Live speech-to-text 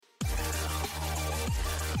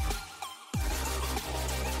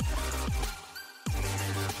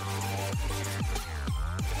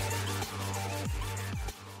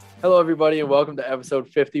Hello, everybody, and welcome to episode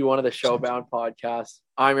 51 of the Showbound podcast.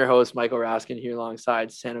 I'm your host, Michael Raskin, here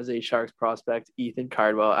alongside San Jose Sharks prospect Ethan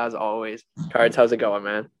Cardwell, as always. Cards, how's it going,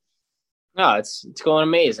 man? No, it's going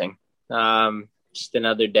amazing. Just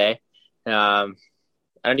another day. I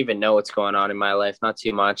don't even know what's going on in my life, not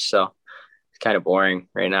too much, so it's kind of boring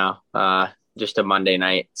right now. Just a Monday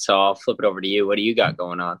night, so I'll flip it over to you. What do you got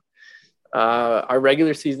going on? Our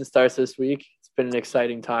regular season starts this week. It's been an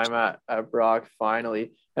exciting time at Brock,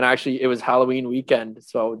 finally. And actually, it was Halloween weekend.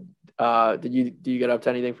 So, do you get up to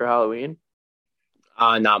anything for Halloween?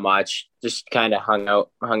 Not much. Just kind of hung out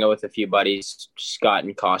with a few buddies. Just got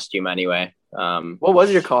in costume anyway. What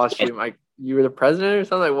was your costume? Like, you were the president or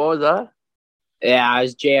something? Like, what was that? Yeah, I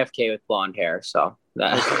was JFK with blonde hair. So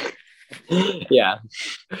that, yeah.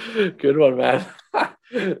 Good one, man.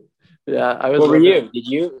 Yeah, I was. What were you?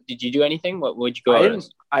 Did you do anything? What would you go?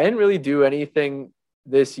 I didn't really do anything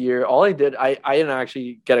this year. All I did, I didn't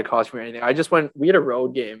actually get a costume or anything. I just went. We had a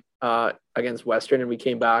road game against Western, and we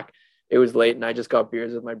came back. It was late, and I just got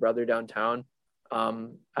beers with my brother downtown.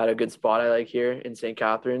 At a good spot I like here in St.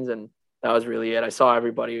 Catharines, and that was really it. I saw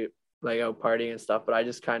everybody like out partying and stuff, but I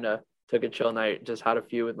just kind of took a chill night. Just had a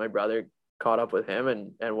few with my brother, caught up with him,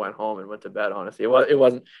 and went home and went to bed. Honestly, it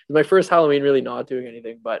wasn't my first Halloween really not doing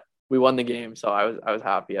anything, but we won the game, so I was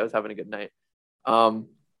happy. I was having a good night.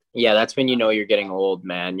 Yeah, that's when you know you're getting old,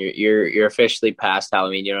 man. You're officially past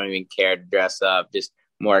Halloween. You don't even care to dress up. Just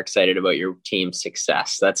more excited about your team's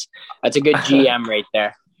success. That's a good GM right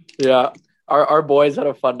there. Yeah, our boys had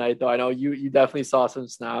a fun night though. I know you definitely saw some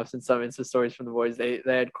snaps and some Insta stories from the boys. They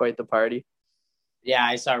had quite the party. Yeah,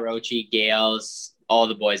 I saw Rochi, Gales, all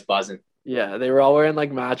the boys buzzing. Yeah, they were all wearing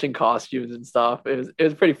like matching costumes and stuff. It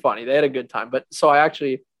was pretty funny. They had a good time. But so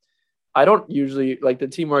I don't usually, like, the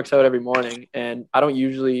team works out every morning, and I don't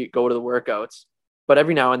usually go to the workouts, but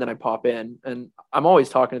every now and then I pop in, and I'm always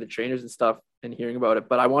talking to the trainers and stuff and hearing about it.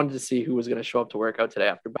 But I wanted to see who was going to show up to work out today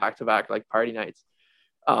after back-to-back like party nights.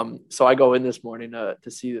 So I go in this morning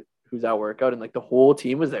to see who's at workout, and like the whole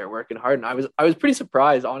team was there working hard, and I was pretty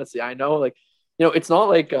surprised, honestly. I know, like, it's not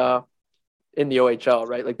like in the OHL,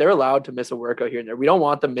 right? Like, they're allowed to miss a workout here and there. We don't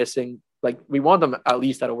want them missing, like, we want them at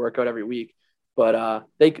least at a workout every week. But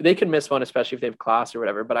they can miss one, especially if they have class or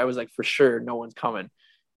whatever. But I was like, for sure, no one's coming.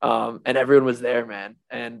 And everyone was there, man.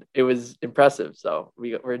 And it was impressive. So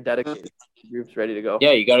we're dedicated. The group's ready to go.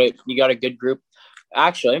 Yeah, you got a good group.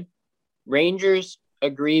 Actually, Rangers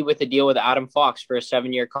agree with a deal with Adam Fox for a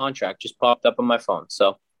 7-year contract. Just popped up on my phone.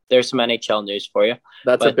 So there's some NHL news for you.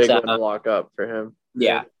 That's a big one to lock up for him.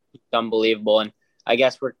 Yeah, it's unbelievable. And I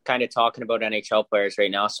guess we're kind of talking about NHL players right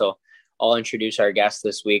now. So I'll introduce our guest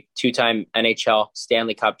this week, 2-time NHL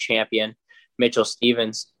Stanley Cup champion, Mitchell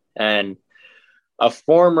Stevens, and a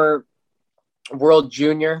former World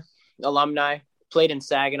Junior alumni, played in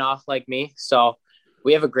Saginaw like me. So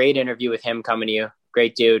we have a great interview with him coming to you.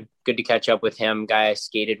 Great dude. Good to catch up with him. Guy I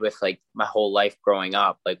skated with like my whole life growing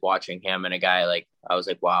up, like watching him, and a guy like I was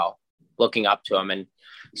like, wow, looking up to him. And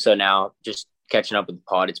so now just catching up with the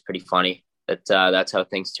pod, it's pretty funny that that's how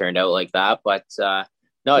things turned out like that. But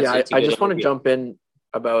no, I just want to jump in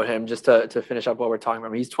about him just to finish up what we're talking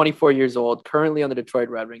about. He's 24 years old, currently on the Detroit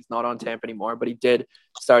Red Wings, not on Tampa anymore, but he did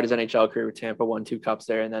start his NHL career with Tampa, won 2 cups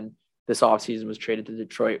there, and then this offseason was traded to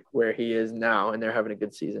Detroit, where he is now, and they're having a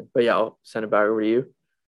good season. But yeah, I'll send it back over to you.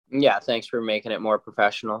 Yeah, thanks for making it more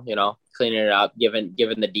professional, cleaning it up, giving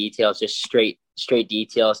the details, just straight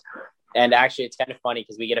details. And actually, it's kind of funny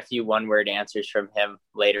because we get a few one-word answers from him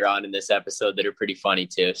later on in this episode that are pretty funny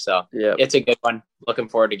too. So yeah, it's a good one. Looking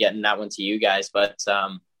forward to getting that one to you guys. But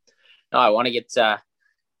no, I want to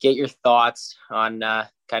get your thoughts on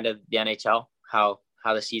kind of the NHL, how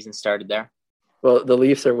the season started there. Well, the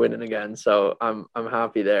Leafs are winning again, so I'm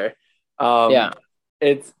happy there. Yeah,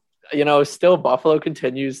 it's still Buffalo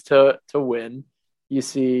continues to win. You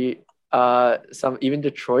see, some even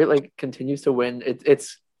Detroit like continues to win.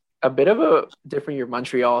 It's a bit of a different year.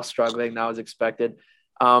 Montreal struggling now as expected.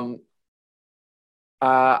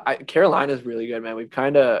 Carolina's really good, man.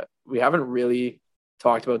 We haven't really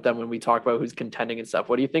talked about them when we talk about who's contending and stuff.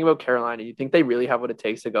 What do you think about Carolina? Do you think they really have what it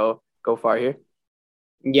takes to go far here?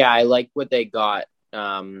 Yeah, I like what they got.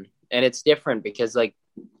 And it's different because like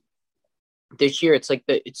this year it's like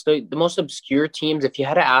the most obscure teams. If you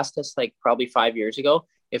had asked us like probably 5 years ago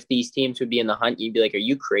if these teams would be in the hunt, you'd be like, are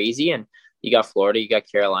you crazy? And you got Florida, you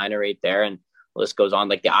got Carolina right there, and the list goes on.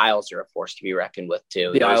 Like the Isles are a force to be reckoned with too.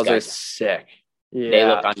 The Isles are sick. Yeah. They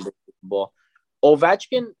look unbelievable.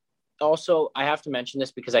 Ovechkin, also, I have to mention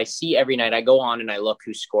this because I see every night I go on and I look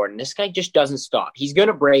who scored, and this guy just doesn't stop. He's going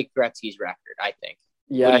to break Gretzky's record, I think.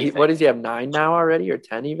 Yeah, what does he have, 9 now already, or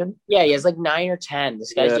 10 even? Yeah, he has like 9 or 10.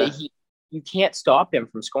 This guy's you can't stop him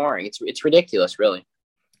from scoring. It's ridiculous, really.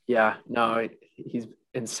 Yeah, no, he's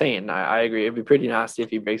insane. I agree. It'd be pretty nasty if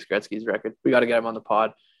he breaks Gretzky's record. We got to get him on the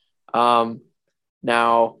pod.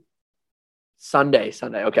 Now Sunday.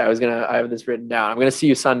 Okay, I have this written down. I'm gonna see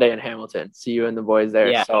you Sunday in Hamilton. See you and the boys there.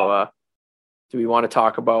 Yeah. So, do we want to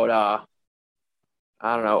talk about?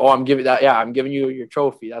 I don't know. Oh, I'm giving that. Yeah, I'm giving you your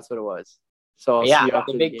trophy. That's what it was. So I'll see you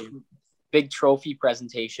after the game. Big trophy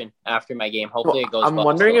presentation after my game. Hopefully it goes. I'm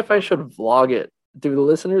wondering if I should vlog it. Do the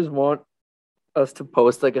listeners want us to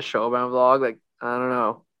post like a showbound vlog? Like, I don't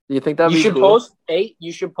know. Do you think that'd be cool?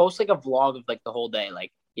 You should post like a vlog of like the whole day,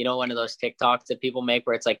 like, you know, one of those TikToks that people make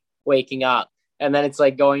where it's like waking up and then it's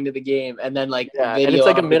like going to the game and then like and it's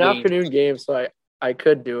like a mid-afternoon game, so I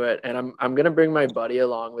could do it, and I'm gonna bring my buddy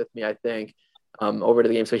along with me, I think, over to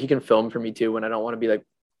the game so he can film for me too when I don't want to be like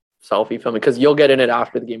selfie filming, because you'll get in it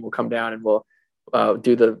after the game. We'll come down and we'll I'll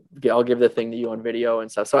give the thing to you on video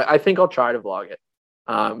and stuff. So I think I'll try to vlog it.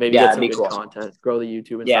 Maybe get some good content, grow the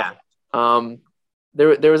YouTube and stuff.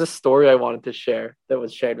 There was a story I wanted to share that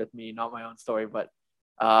was shared with me, not my own story, but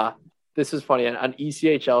this is funny, an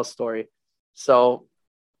ECHL story. So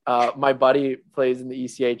my buddy plays in the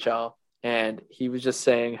ECHL, and he was just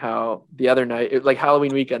saying how the other night, like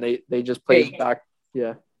Halloween weekend, they just played back.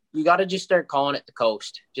 Yeah. You got to just start calling it the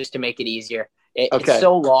Coast just to make it easier. It's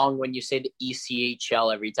so long when you say the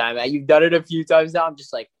ECHL every time. You've done it a few times now. I'm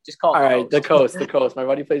just like, just call it all right, the Coast. The Coast. My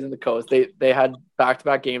buddy plays in the Coast. They had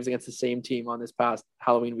back-to-back games against the same team on this past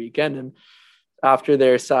Halloween weekend. And after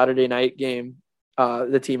their Saturday night game,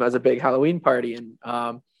 the team has a big Halloween party.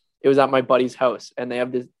 And it was at my buddy's house. And they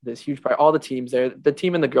have this huge party. All the teams there, the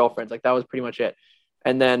team and the girlfriends, like that was pretty much it.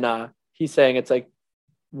 And then he's saying it's like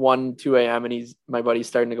 2 a.m. and my buddy's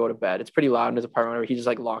starting to go to bed. It's pretty loud in his apartment where he just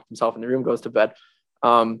like locked himself in the room, goes to bed.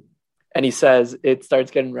 And he says it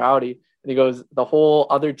starts getting rowdy. And he goes, the whole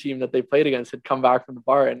other team that they played against had come back from the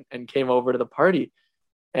bar and came over to the party.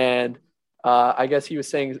 And I guess he was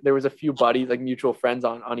saying there was a few buddies, like mutual friends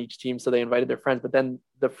on each team. So they invited their friends, but then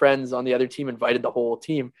the friends on the other team invited the whole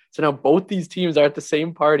team. So now both these teams are at the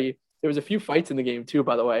same party. There was a few fights in the game too,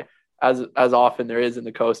 by the way, as often there is in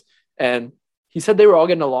the Coast. And he said they were all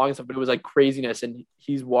getting along and stuff, but it was like craziness. And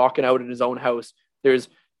he's walking out in his own house. There's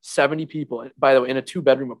 70 people, by the way, in a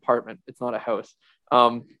 2-bedroom apartment. It's not a house.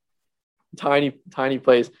 Tiny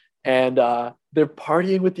place. And they're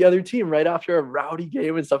partying with the other team right after a rowdy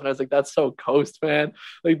game and stuff. And I was like, that's so Coast, man.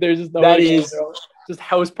 Like, there's just no just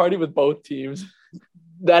house party with both teams.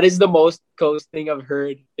 That is the most Coast thing I've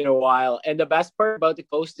heard in a while. And the best part about the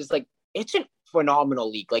Coast is like, it's an phenomenal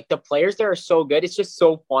league. Like the players there are so good. It's just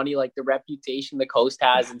so funny, like the reputation the Coast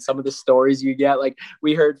has and some of the stories you get. Like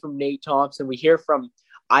we heard from Nate Thompson, we hear from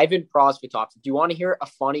Ivan Prosvetov. Do you want to hear a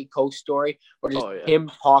funny Coast story or just him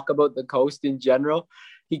talk about the Coast in general?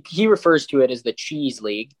 He refers to it as the Cheese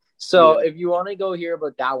League. So if you want to go hear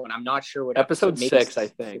about that one, I'm not sure what episode 6, I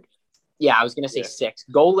think. Yeah, I was going to say 6.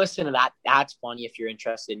 Go listen to that. That's funny if you're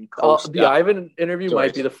interested in Coast. The Ivan interview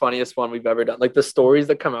might be the funniest one we've ever done. Like the stories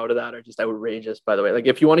that come out of that are just outrageous, by the way. Like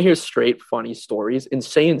if you want to hear straight funny stories,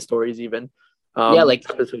 insane stories even. Like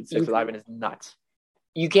episode 6 with Ivan is nuts.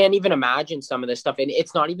 You can't even imagine some of this stuff. And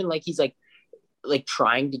it's not even like he's like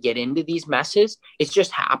trying to get into these messes. It's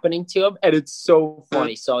just happening to him. And it's so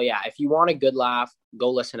funny. So yeah, if you want a good laugh,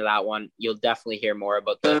 go listen to that one. You'll definitely hear more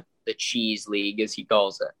about the Cheese League, as he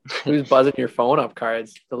calls it. Who's buzzing your phone up,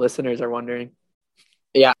 Cards? The listeners are wondering.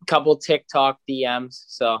 Yeah, a couple TikTok DMs.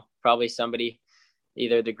 So probably somebody,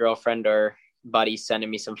 either the girlfriend or buddy, sending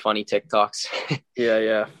me some funny TikToks.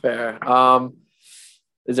 Yeah, fair.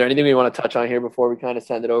 Is there anything we want to touch on here before we kind of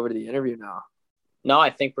send it over to the interview now? No,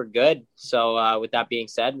 I think we're good. So with that being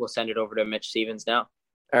said, we'll send it over to Mitch Stevens now.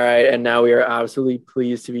 All right, and now we are absolutely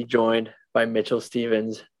pleased to be joined by Mitchell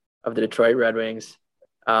Stevens of the Detroit Red Wings.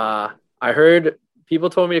 I heard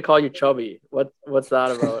people told me to call you Chubby. What's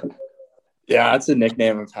that about? Yeah, that's a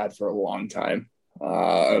nickname I've had for a long time.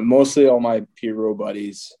 Mostly all my P-Row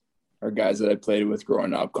buddies or guys that I played with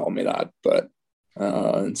growing up call me that, but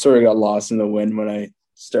sort of got lost in the wind when I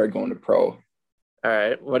started going to pro. All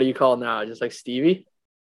right. What do you call now? Just like Stevie?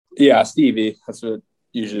 Yeah, Stevie. That's what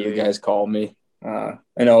usually the guys call me. I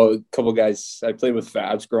know a couple guys I played with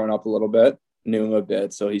Fabs growing up a little bit, knew him a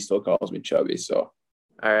bit, so he still calls me Chubby. So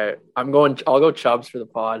all right. I'll go Chubbs for the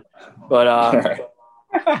pod. But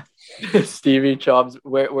Stevie, Chubbs,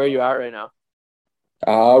 where are you at right now?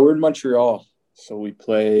 We're in Montreal. So we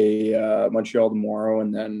play Montreal tomorrow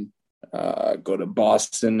and then go to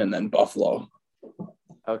Boston and then Buffalo.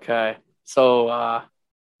 Okay. So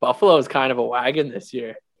Buffalo is kind of a wagon this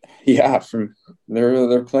year. Yeah,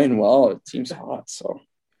 they're playing well. The team's hot, so.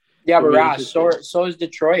 Yeah, but It'll be Rash, interesting. so is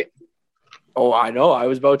Detroit. Oh, I know. I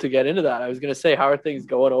was about to get into that. I was going to say, how are things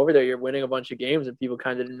going over there? You're winning a bunch of games, and people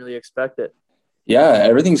kind of didn't really expect it. Yeah,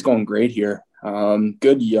 everything's going great here.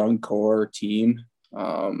 Good young core team.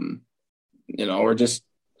 We're just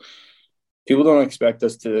people don't expect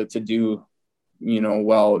us to do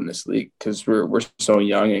well in this league because we're so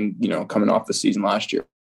young and coming off the season last year.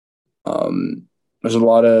 There's a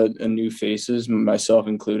lot of new faces, myself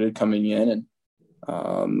included, coming in, and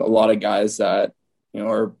a lot of guys that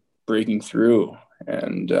are breaking through.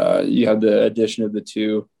 And you have the addition of the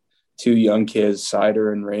two young kids,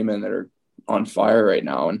 Sider and Raymond, that are on fire right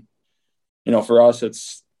now. And for us,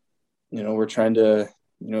 it's we're trying to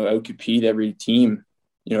outcompete every team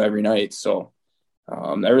every night. So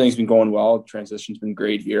everything's been going well. Transition's been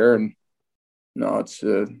great here, and it's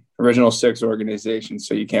the original six organization,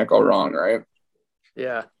 so you can't go wrong, right?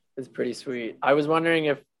 Yeah, it's pretty sweet. I was wondering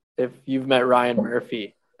if you've met Ryan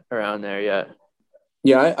Murphy around there yet.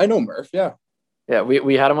 Yeah, I know Murph. Yeah. Yeah,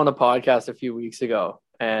 we had him on the podcast a few weeks ago,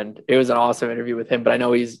 and it was an awesome interview with him. But I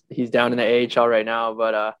know he's down in the AHL right now,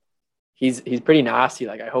 but he's pretty nasty.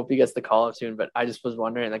 Like, I hope he gets the call up soon. But I just was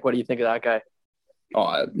wondering, like, what do you think of that guy?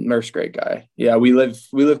 Oh, Murph's a great guy. Yeah, we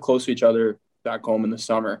live close to each other back home in the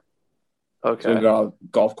summer. Okay. So we got a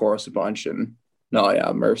golf course a bunch, and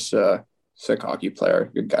Murph's a sick hockey player,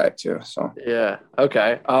 good guy too. So yeah.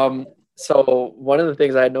 Okay. So one of the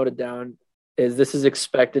things I had noted down is this is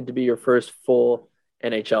expected to be your first full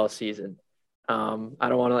NHL season. I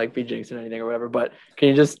don't want to like be jinxing anything or whatever, but can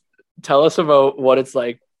you just tell us about what it's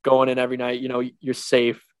like going in every night? You're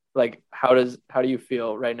safe. Like, how do you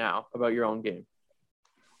feel right now about your own game?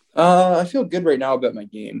 I feel good right now about my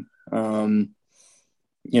game. For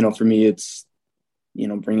me, it's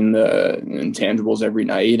bringing the intangibles every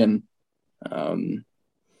night, and I'm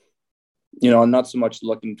not so much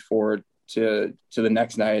looking forward to the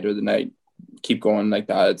next night or the night. Keep going like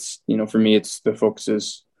that. It's for me, it's the focus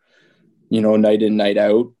is night in, night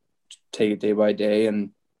out. Take it day by day, and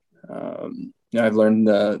I've learned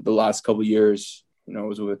the last couple of years. It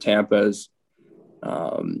was with Tampa is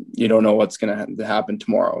you don't know what's going to happen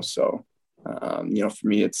tomorrow. So for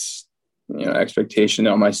me, it's expectation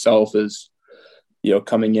on myself is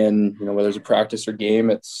coming in whether it's a practice or game,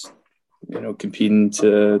 it's competing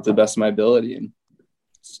to the best of my ability and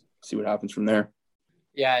see what happens from there.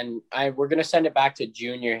 Yeah, and we're going to send it back to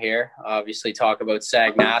Junior here, obviously talk about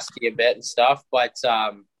Sag Nasty a bit and stuff. But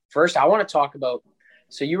first, I want to talk about,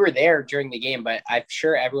 so you were there during the game, but I'm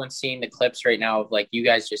sure everyone's seeing the clips right now of like you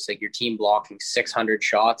guys just like your team blocking 600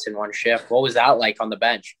 shots in one shift. What was that like on the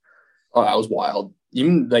bench? Oh, that was wild.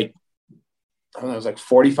 Even like, I don't know, it was like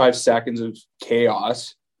 45 seconds of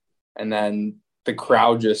chaos. And then the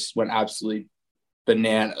crowd just went absolutely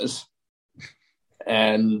bananas.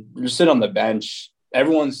 And you sit on the bench,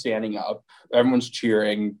 everyone's standing up, everyone's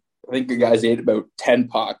cheering. I think the guys ate about 10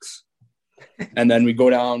 pucks. And then we go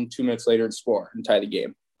down 2 minutes later and score and tie the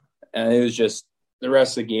game. And it was just the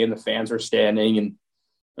rest of the game, the fans were standing, and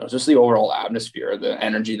just the overall atmosphere, the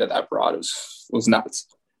energy that brought was nuts.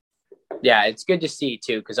 Yeah, it's good to see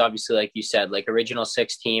too, because obviously, like you said, like original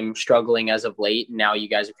six team struggling as of late, and now you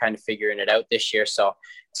guys are kind of figuring it out this year. So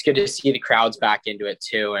it's good to see the crowds back into it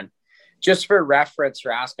too. And just for reference,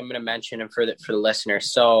 Rask, I'm going to mention him for the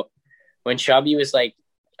listeners. So when Chubby was like,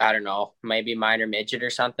 I don't know, maybe minor midget or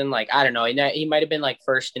something, like I don't know, he might have been like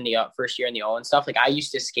first year in the O and stuff. Like I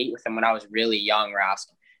used to skate with him when I was really young, Rask,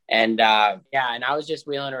 and and I was just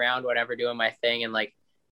wheeling around, whatever, doing my thing, and like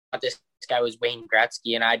this guy was Wayne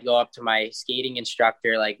Gretzky, and I'd go up to my skating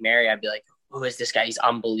instructor, like Mary, I'd be like, who is this guy? He's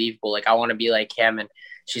unbelievable. Like, I want to be like him. And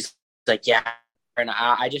she's like, yeah. And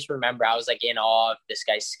I just remember I was like in awe of this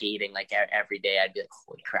guy skating. Like every day I'd be like,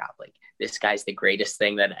 holy crap, like this guy's the greatest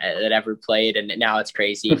thing that ever played. And now it's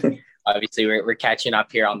crazy. Obviously we're catching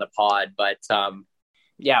up here on the pod, but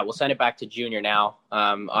we'll send it back to Junior now.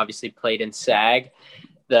 Obviously played in SAG,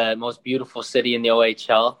 the most beautiful city in the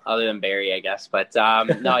OHL, other than Barrie, I guess. But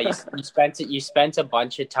no, you spent a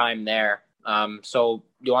bunch of time there. So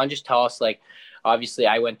you want to just tell us, like, obviously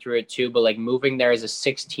I went through it too, but like moving there as a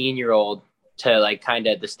 16-year-old to like kind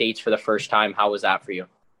of the States for the first time, how was that for you?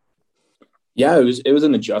 Yeah, it was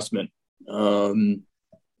an adjustment. I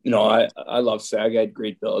love SAG. I had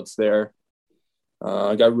great billets there.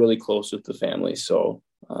 I got really close with the family, so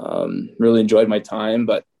really enjoyed my time.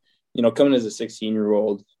 But coming as a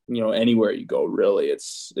 16-year-old, anywhere you go, really,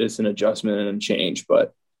 it's an adjustment and a change.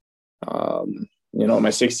 But my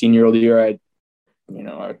 16-year-old year, I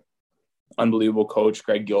had, unbelievable coach,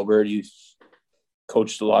 Greg Gilbert. He's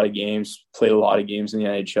coached a lot of games, played a lot of games in the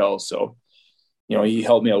NHL. So, he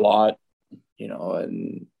helped me a lot,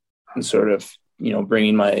 and sort of,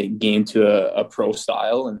 bringing my game to a pro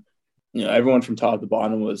style. And, everyone from top to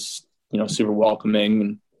bottom was, super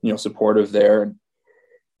welcoming and, supportive there. And,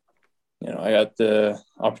 I got the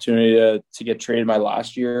opportunity to get traded my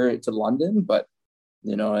last year to London, but,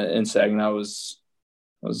 in Saginaw was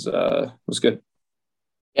good.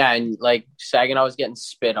 Yeah, and like Saginaw was getting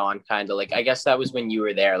spit on, kind of like, I guess that was when you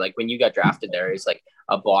were there. Like when you got drafted there, it was like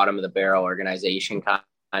a bottom of the barrel organization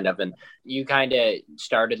kind of, and you kind of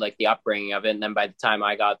started like the upbringing of it. And then by the time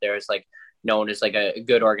I got there, it's like known as like a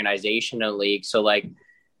good organization in the league. So like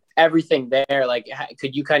everything there, like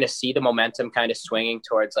could you kind of see the momentum kind of swinging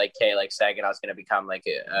towards like, hey, like Saginaw is going to become like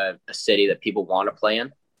a city that people want to play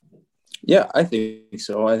in? Yeah, I think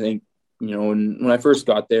so. I think, when I first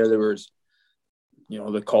got there was,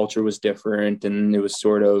 the culture was different, and it was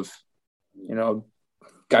sort of,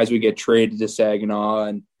 guys would get traded to Saginaw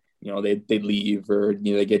and, they leave, or,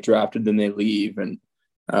 they get drafted, then they leave. And,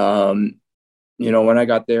 when I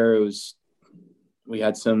got there, we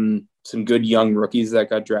had some good young rookies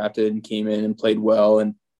that got drafted and came in and played well.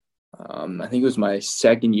 And I think it was my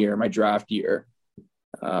second year, my draft year.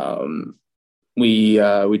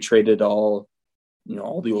 We traded all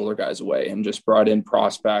the older guys away and just brought in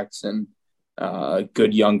prospects and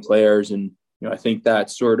good young players. And, I think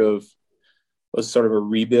that was sort of a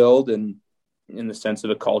rebuild, and in the sense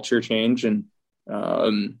of a culture change. And,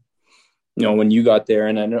 when you got there,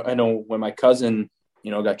 and I know when my cousin,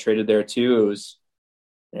 got traded there too, it was,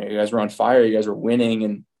 you guys were on fire, you guys were winning.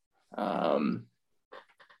 And,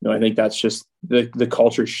 I think that's just the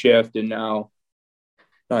culture shift. And now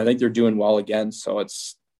I think they're doing well again. So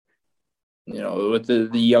it's, with the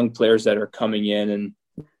young players that are coming in, and,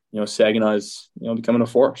 Saginaw is, becoming a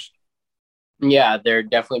force. Yeah, they're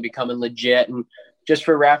definitely becoming legit. And just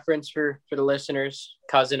for reference for the listeners,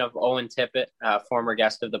 cousin of Owen Tippett, former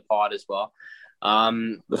guest of the pod as well.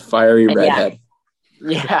 The fiery redhead.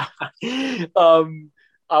 Yeah.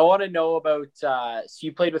 I want to know about, so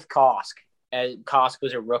you played with Kosk. And Kosk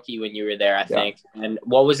was a rookie when you were there, I think. And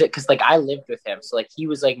what was it? Because, like, I lived with him. So, like, he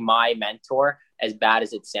was, like, my mentor, as bad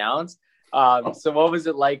as it sounds. So what was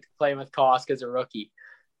it like playing with Kosk as a rookie?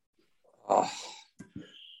 Oh,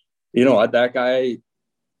 you know what? That guy,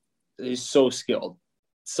 he's so skilled,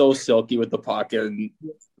 so silky with the puck. And,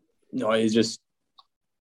 he's just,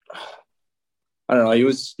 I don't know. He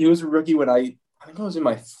was a rookie when I think I was in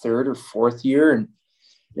my third or fourth year. And,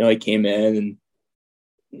 he came in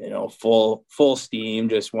and, full steam,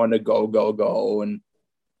 just wanted to go. And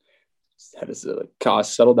had his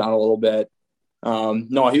cost settle down a little bit.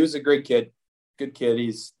 No, he was a great kid. Good kid. He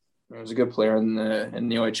was a good player in the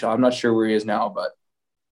ECHL. I'm not sure where he is now, but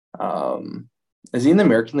is he in the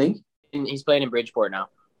American League? He's playing in Bridgeport now.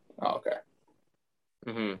 Oh, okay.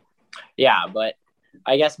 Mm-hmm. Yeah, but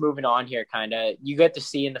I guess moving on here, kind of, you get to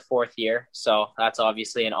see in the fourth year, so that's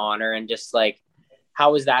obviously an honor. And just like,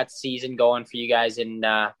 how was that season going for you guys in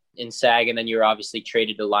SAG? And then you were obviously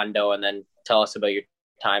traded to Lundo, and then tell us about your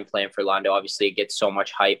time playing for Lundo. Obviously, it gets so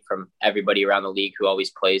much hype from everybody around the league who always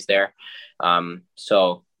plays there.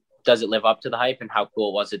 So does it live up to the hype, and how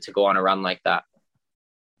cool was it to go on a run like that?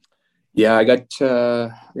 Yeah, I got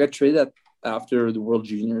traded after the World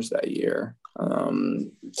Juniors that year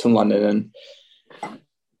to London.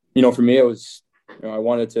 And, for me, it was, I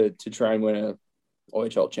wanted to try and win a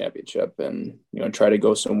OHL championship, and, try to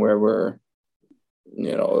go somewhere where,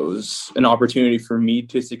 it was an opportunity for me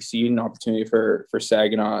to succeed, an opportunity for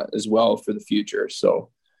Saginaw as well for the future.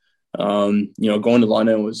 So, going to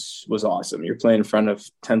London was awesome. You're playing in front of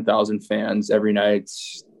 10,000 fans every night.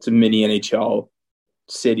 It's a mini NHL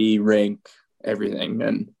city, rink, everything.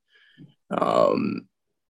 And,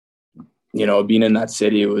 being in that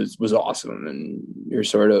city was awesome. And you're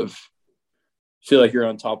sort of feel like you're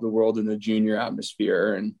on top of the world in the junior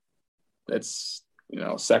atmosphere, and it's,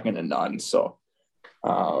 second to none. So,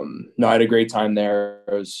 no, I had a great time there.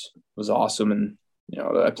 It was awesome. And,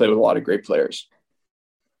 I played with a lot of great players.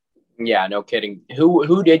 Yeah, no kidding.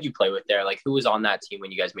 Who did you play with there? Like, who was on that team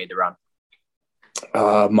when you guys made the run?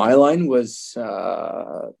 My line was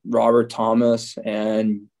Robert Thomas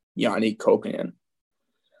and Yanni Kokkonen.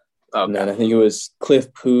 Okay. And then I think it was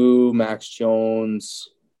Cliff Poo, Max Jones,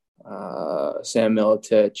 Sam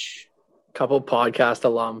Milicic. Couple podcast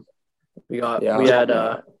alum. We had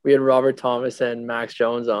Robert Thomas and Max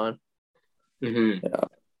Jones on. Mm-hmm. Yeah,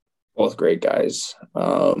 both great guys.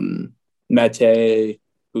 Mete,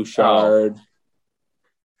 Bouchard.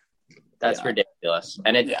 That's ridiculous.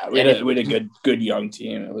 And we had a good young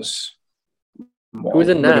team. It was. Who was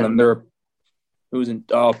in that? Who was in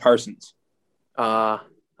Parsons?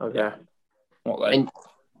 Okay.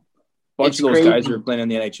 Well, bunch of those crazy. guys are playing in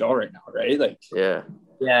the NHL right now, right? Like,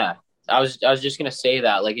 yeah. I was just gonna say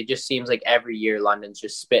that. Like, it just seems like every year London's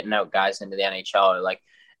just spitting out guys into the NHL. Or like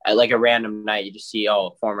at like a random night, you just see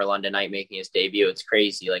former London Knight making his debut. It's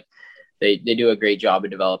crazy. Like they do a great job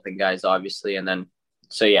of developing guys, obviously, and then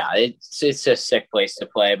so yeah, it's a sick place to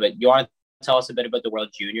play. But you want to tell us a bit about the World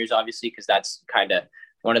Juniors, obviously, because that's kind of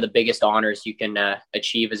one of the biggest honors you can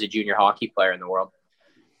achieve as a junior hockey player in the world.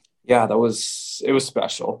 Yeah, it was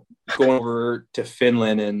special going over to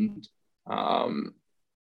Finland, and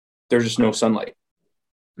there's just no sunlight.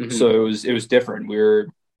 Mm-hmm. So it was different. We were,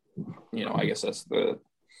 I guess that's the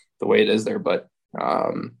way it is there, but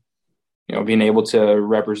being able to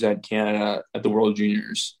represent Canada at the World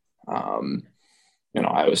Juniors,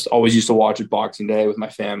 I was always used to watch it Boxing Day with my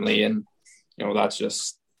family, and that's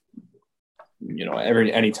just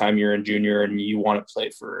anytime you're in junior and you want to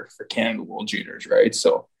play for Canada World Juniors, right?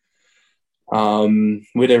 So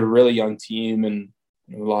we had a really young team, and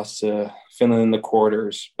we lost to Finland in the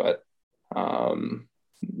quarters, but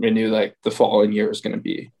we knew like the following year was going to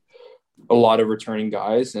be a lot of returning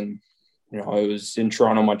guys, and I was in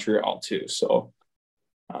Toronto, Montreal too. So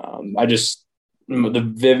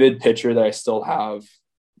the vivid picture that I still have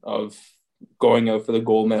of going out for the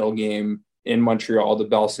gold medal game in Montreal, the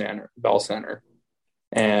Bell Center,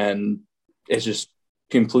 and it's just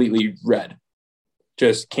completely red,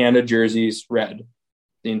 just Canada jerseys, red,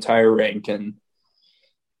 the entire rink. And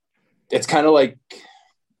it's kind of like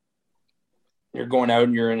you're going out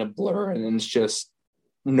and you're in a blur, and it's just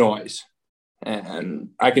noise. And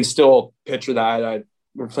I can still picture that.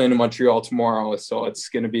 We're playing in Montreal tomorrow, so it's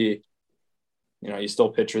going to be, you still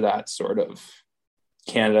picture that sort of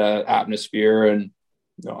Canada atmosphere. And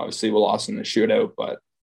obviously we lost in the shootout, but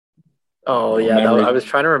I was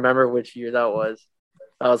trying to remember which year that was.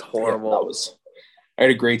 That was horrible. Yeah, I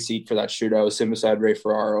had a great seat for that shootout. I was sitting beside Ray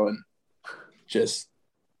Ferraro, and just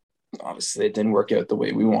obviously it didn't work out the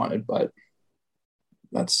way we wanted, but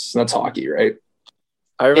that's hockey, right?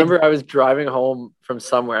 I remember I was driving home from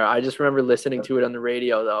somewhere. I just remember listening to it on the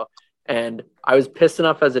radio though, and I was pissed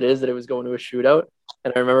enough as it is that it was going to a shootout.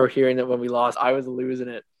 And I remember hearing that when we lost, I was losing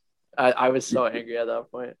it. I was so angry at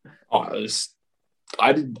that point.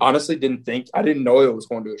 Honestly didn't know it was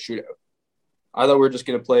going to a shootout. I thought we were just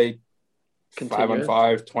going to play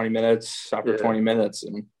 5-on-5, 20 minutes after 20 minutes.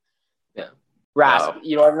 And Rask,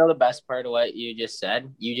 you want to know the best part of what you just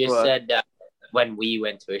said? You just said when we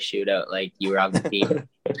went to a shootout, like you were on the team.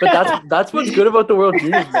 But that's what's good about the World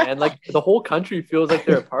Juniors, man. Like the whole country feels like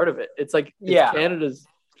they're a part of it. It's like Canada's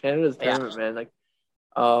tournament, man. Like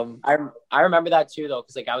I remember that too though,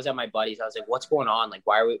 because like I was at my buddies. I was like, what's going on? Like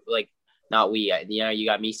why are we like not we? You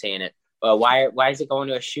got me saying it. But why is it going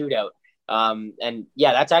to a shootout? And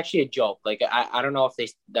yeah, that's actually a joke. Like I don't know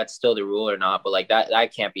if that's still the rule or not, but like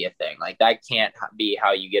that can't be a thing. Like that can't be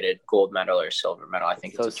how you get a gold medal or a silver medal. I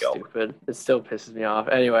think it's a joke. Stupid. It still pisses me off.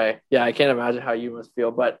 Anyway, yeah, I can't imagine how you must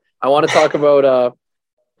feel. But I want to talk about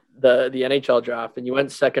the NHL draft, and you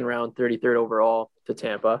went second round, 33rd overall to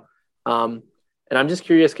Tampa. And I'm just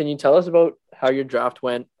curious, can you tell us about how your draft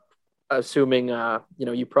went? Assuming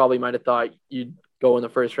you probably might have thought you'd go in the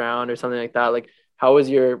first round or something like that. Like, how was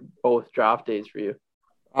your both draft days for you?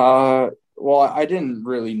 Well, I didn't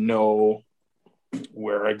really know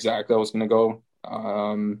where exactly I was going to go.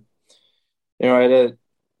 I had an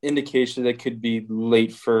indication that it could be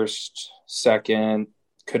late first, second,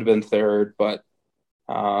 could have been third, but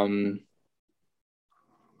I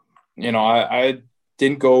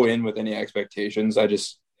didn't go in with any expectations. I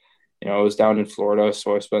just, I was down in Florida,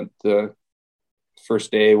 so I spent the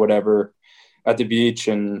first day, whatever, at the beach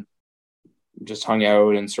and just hung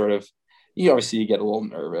out and sort of, obviously you get a little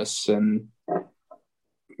nervous and,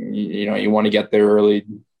 you want to get there early.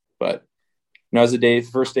 But, as the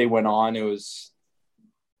first day went on, it was,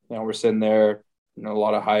 we're sitting there, a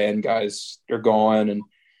lot of high-end guys are going, and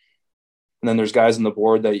then there's guys on the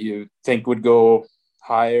board that you think would go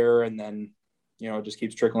higher, and then, it just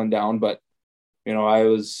keeps trickling down. But, I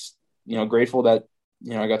was, grateful that,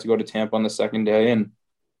 I got to go to Tampa on the second day, and,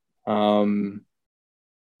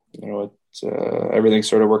 everything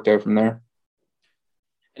sort of worked out from there.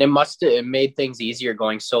 And it must have made things easier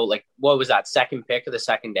going. So, like, what was that, second pick of the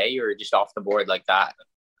second day? You were just off the board like that?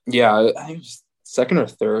 Yeah, I think it was second or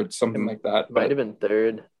third, something like that. Might have been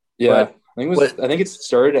third. Yeah, I think it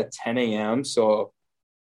started at 10 a.m. So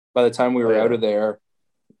by the time we were out of there,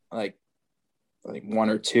 like 1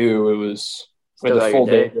 or 2, it was with a full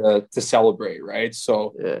day to celebrate, right?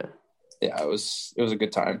 So yeah, it was a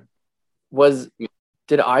good time.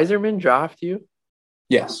 Did Yzerman draft you?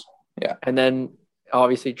 Yes. Yeah. And then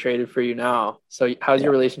obviously traded for you now. So how's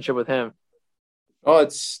your relationship with him? Oh,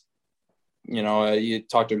 it's you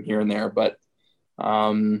talk to him here and there, but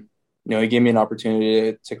he gave me an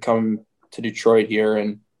opportunity to come to Detroit here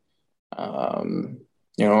and earn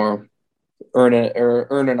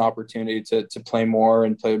an opportunity to play more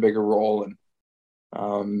and play a bigger role. And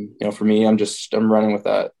for me, I'm running with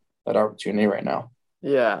that opportunity right now.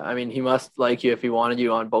 Yeah, I mean, he must like you if he wanted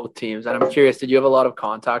you on both teams. And I'm curious, did you have a lot of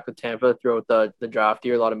contact with Tampa throughout the draft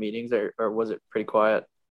year, a lot of meetings, or was it pretty quiet?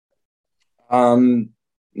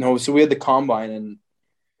 No, so we had the combine, and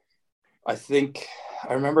I think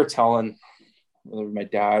I remember telling whether my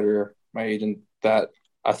dad or my agent that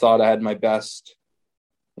I thought I had my best,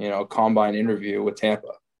 combine interview with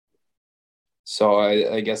Tampa. So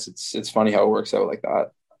I guess it's funny how it works out like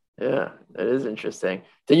that. Yeah, that is interesting.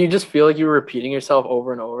 Did you just feel like you were repeating yourself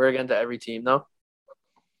over and over again to every team, though?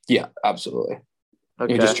 Yeah, absolutely.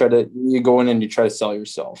 Okay. You go in and you try to sell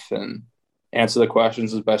yourself and answer the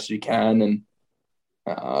questions as best you can, and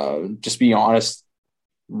just be honest,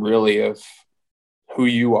 really, of who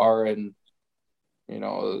you are, and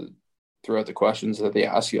throughout the questions that they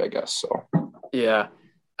ask you, I guess. So Yeah.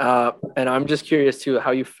 And I'm just curious too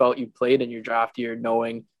how you felt you played in your draft year,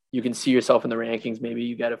 knowing you can see yourself in the rankings. Maybe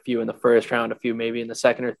you get a few in the first round, a few maybe in the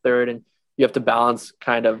second or third, and you have to balance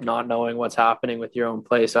kind of not knowing what's happening with your own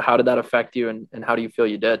play. So how did that affect you, and how do you feel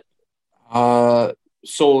you did?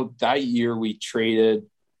 So that year we traded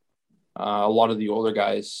a lot of the older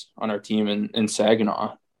guys on our team in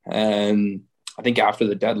Saginaw, and I think after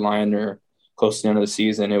the deadline or close to the end of the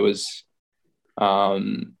season, it was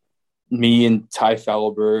me and Ty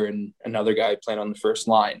Felber and another guy playing on the first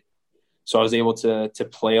line. So I was able to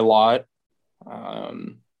play a lot.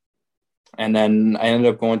 And then I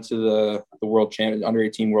ended up going to the under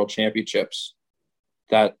 18 World Championships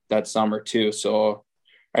that summer too. So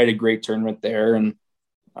I had a great tournament there, and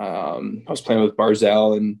I was playing with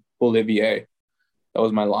Barzell and Olivier. That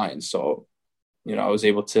was my line. So, I was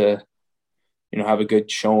able to, have a good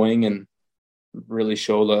showing and really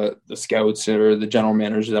show the scouts or the general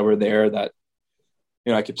managers that were there that,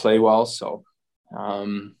 I could play well. So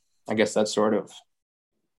I guess that sort of,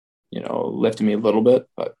 lifted me a little bit.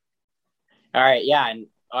 But all right, yeah, and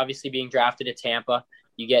obviously being drafted to Tampa,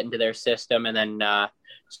 you get into their system and then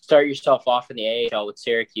start yourself off in the AHL with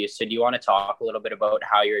Syracuse. So do you want to talk a little bit about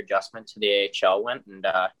how your adjustment to the AHL went and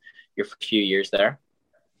your few years there?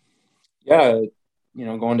 Yeah,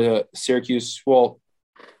 going to Syracuse, well,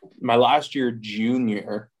 my last year,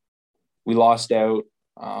 junior, we lost out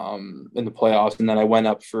in the playoffs, and then I went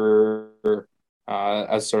up for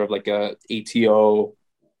as sort of like a ATO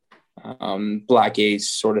Black Ace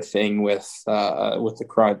sort of thing with the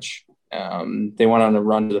Crunch. They went on a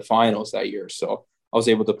run to the finals that year, so I was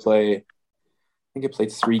able to play. I think I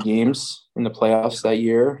played 3 games in the playoffs that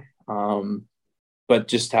year, but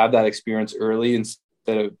just to have that experience early instead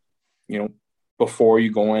of before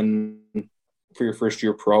you go in for your first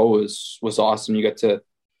year pro was awesome. You got to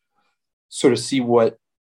sort of see what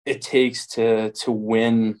it takes to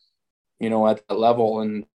win, at that level,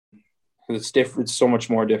 and it's different. It's so much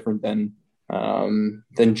more different than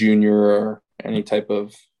junior or any type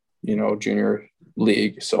of junior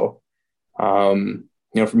league. So for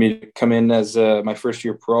me to come in as my first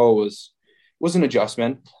year pro was an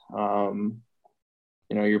adjustment.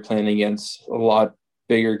 You're playing against a lot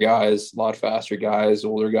bigger guys, a lot faster guys,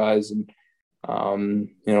 older guys, and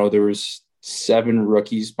there was 7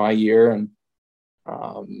 rookies my year, and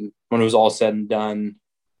when it was all said and done,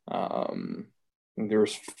 there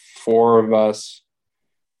was 4 of us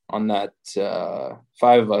on that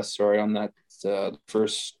 5 of us, on that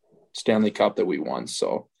first Stanley Cup that we won.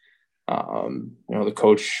 So the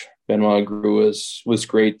coach Benoit Gru was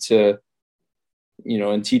great to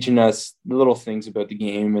and teaching us the little things about the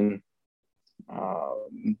game and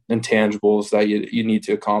intangibles that you need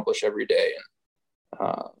to accomplish every day.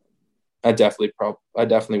 And I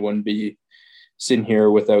definitely wouldn't be sitting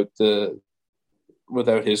here without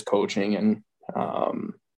his coaching and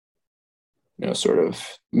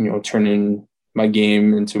turning my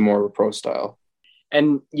game into more of a pro style.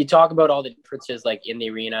 And you talk about all the differences like in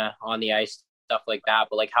the arena, on the ice, stuff like that,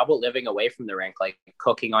 but like how about living away from the rink, like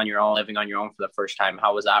cooking on your own, living on your own for the first time?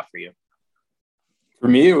 How was that for you? For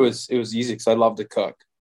me, it was easy because I love to cook.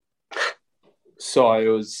 So it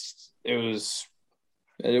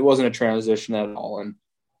wasn't a transition at all. And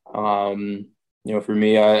for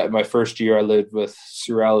me, my first year I lived with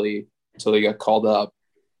Sorelli until they got called up.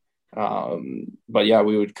 But yeah,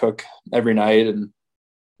 we would cook every night, and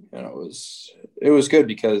it was good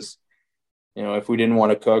because if we didn't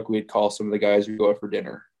want to cook, we'd call some of the guys who'd go out for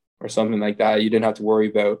dinner or something like that. You didn't have to worry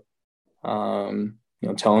about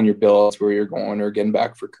telling your bills where you're going or getting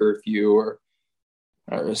back for curfew or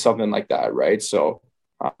or something like that, right? So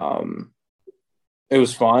it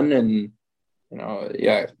was fun, and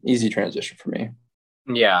easy transition for me.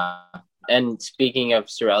 Yeah. And speaking of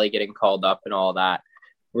Cirelli getting called up and all that,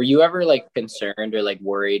 were you ever like concerned or like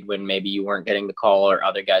worried when maybe you weren't getting the call or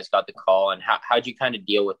other guys got the call? And how'd you kind of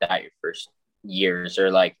deal with that your first years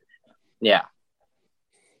or like, yeah.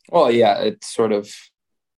 Well, yeah,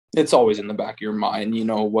 it's always in the back of your mind,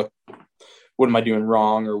 what am I doing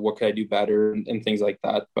wrong, or what could I do better, and things like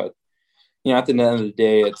that. But, at the end of the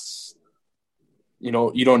day, it's, you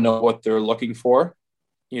don't know what they're looking for.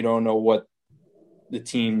 You don't know what the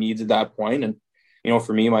team needs at that point. And,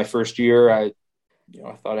 for me, my first year, I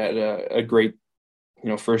thought I had a great,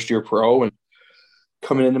 first year pro, and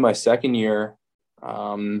coming into my second year,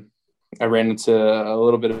 I ran into a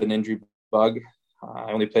little bit of an injury bug.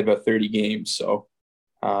 I only played about 30 games. So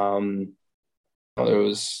there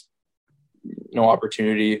was no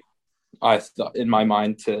opportunity, I thought, in my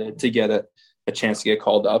mind to get a chance to get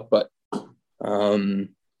called up. But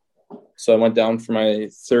so I went down for my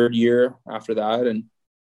third year after that. And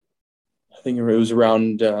I think it was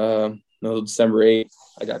around December 8th,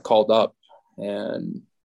 I got called up. And,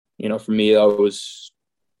 for me, that was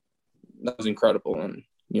incredible. And,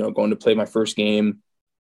 going to play my first game,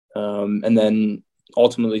 and then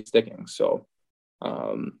ultimately sticking. So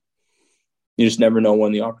you just never know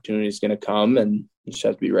when the opportunity is going to come, and you just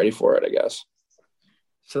have to be ready for it, I guess.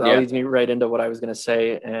 So that leads me right into what I was going to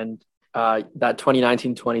say. And that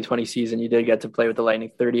 2019-2020 season, you did get to play with the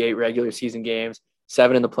Lightning, 38 regular season games,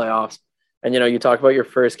 7 in the playoffs. And, you talk about your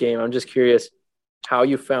first game. I'm just curious how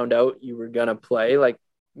you found out you were going to play. Like,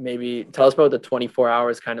 maybe tell us about the 24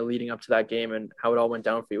 hours kind of leading up to that game and how it all went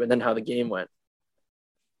down for you, and then how the game went.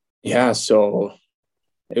 Yeah, so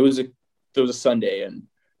it was a Sunday, and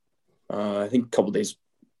I think a couple days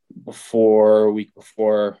before, a week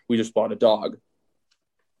before, we just bought a dog.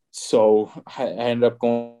 So I ended up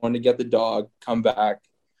going to get the dog, come back.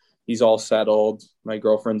 He's all settled. My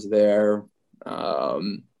girlfriend's there.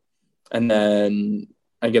 And then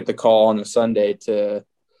I get the call on a Sunday to,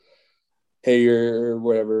 hey, you're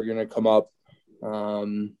going to come up.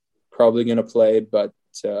 Probably going to play, but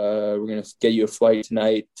we're going to get you a flight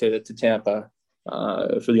tonight to Tampa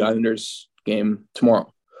for the Islanders game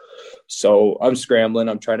tomorrow. So I'm scrambling.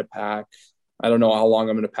 I'm trying to pack. I don't know how long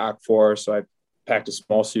I'm going to pack for. So I packed a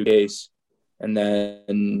small suitcase and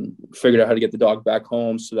then figured out how to get the dog back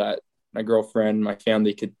home so that my girlfriend, my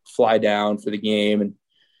family could fly down for the game,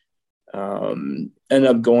 and ended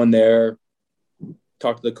up going there,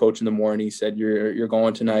 talked to the coach in the morning. He said, you're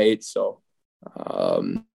going tonight. So, I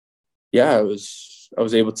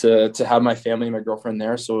was able to have my family and my girlfriend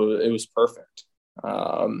there. So it was perfect. It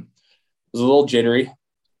was a little jittery,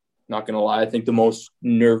 not going to lie. I think the most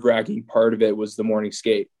nerve-wracking part of it was the morning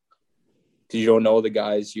skate, because you don't know the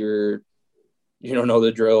guys, you don't know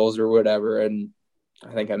the drills or whatever. And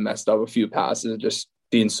I think I messed up a few passes, just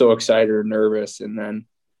being so excited or nervous. And then,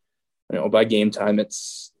 by game time,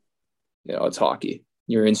 it's hockey.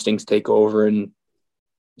 Your instincts take over, and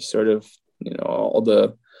you sort of, all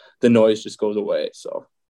the noise just goes away. So.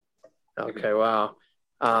 Okay. Wow.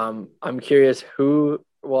 I'm curious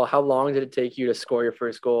how long did it take you to score your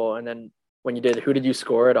first goal? And then when you did, who did you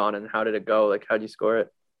score it on, and how did it go? Like, how'd you score it?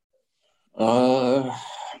 I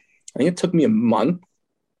think it took me a month.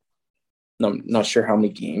 No, I'm not sure how many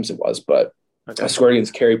games it was, but okay. I scored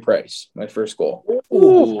against Carey Price, my first goal.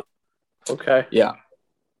 Ooh. Okay. Yeah.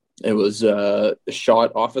 It was a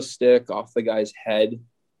shot off a stick, off the guy's head,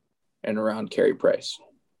 and around Carey Price.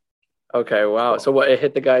 Okay, wow. So what, it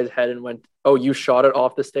hit the guy's head and went, oh, you shot it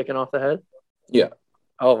off the stick and off the head? Yeah.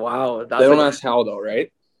 Oh, wow. They don't ask how, though,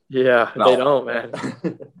 right? Yeah, no. They don't, man.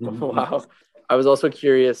 Wow. I was also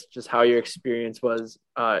curious just how your experience was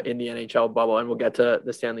in the NHL bubble, and we'll get to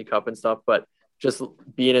the Stanley Cup and stuff, but just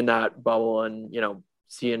being in that bubble and,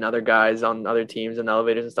 seeing other guys on other teams and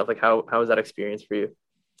elevators and stuff, like how was that experience for you?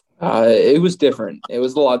 It was different. It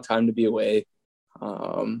was a lot of time to be away.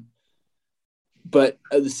 But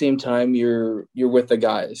at the same time, you're with the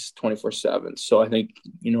guys 24/7. So I think,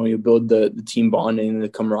 you build the team bonding, the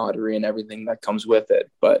camaraderie, and everything that comes with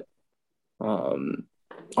it. But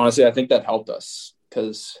honestly, I think that helped us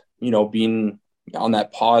because, being on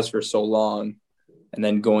that pause for so long and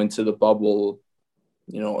then going to the bubble,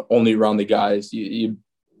 only around the guys, you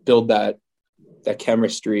build that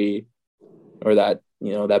chemistry or that,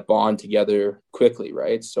 that bond together quickly,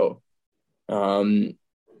 right? So, it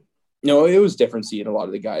was different seeing a lot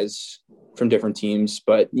of the guys from different teams,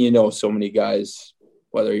 but so many guys,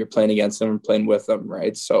 whether you're playing against them or playing with them,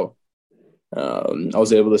 right? So I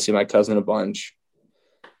was able to see my cousin a bunch,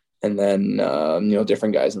 and then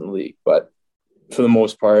different guys in the league. But for the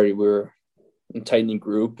most part, we were a tight-knit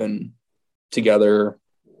group and together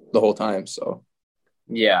the whole time. So,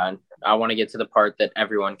 yeah, and I want to get to the part that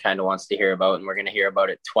everyone kind of wants to hear about, and we're going to hear about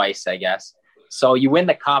it twice, I guess. So you win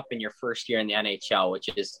the cup in your first year in the NHL, which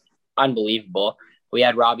is unbelievable. We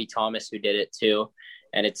had Robbie Thomas who did it too.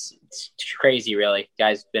 And it's crazy, really.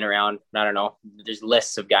 Guys been around, I don't know, there's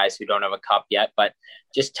lists of guys who don't have a cup yet, but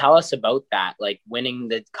just tell us about that, like winning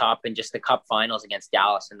the cup and just the cup finals against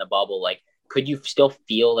Dallas in the bubble. Like, could you still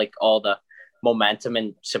feel like all the momentum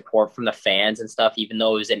and support from the fans and stuff, even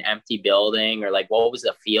though it was an empty building, or like, what was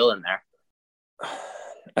the feel in there?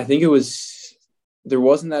 I think there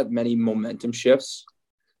wasn't that many momentum shifts,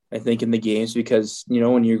 I think, in the games because,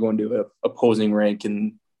 when you're going to an opposing rink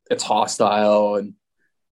and it's hostile and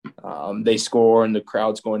they score and the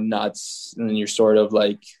crowd's going nuts, and then you're sort of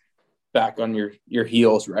like back on your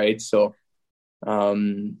heels, right? So,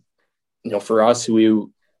 for us,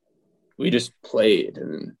 we just played,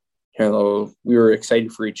 and we were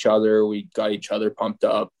excited for each other. We got each other pumped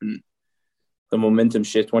up, and the momentum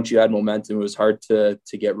shift. Once you had momentum, it was hard to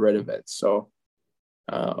get rid of it. So,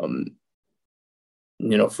 for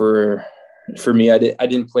me, I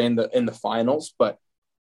didn't play in the finals, but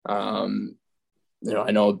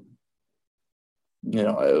I know, it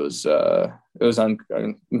was an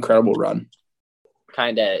incredible run.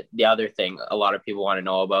 Kind of the other thing a lot of people want to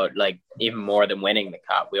know about, like even more than winning the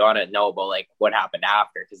cup, we want to know about like what happened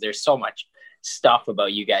after, because there's so much stuff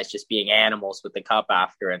about you guys just being animals with the cup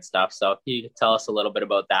after and stuff. So you can tell us a little bit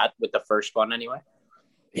about that with the first one anyway.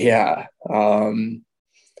 Yeah. So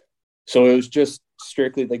it was just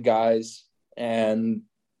strictly the guys and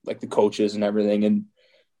like the coaches and everything. And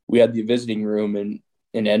we had the visiting room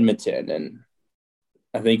in Edmonton, and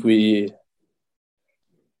I think we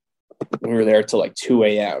were there till like 2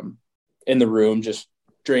 a.m. in the room, just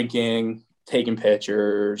drinking, taking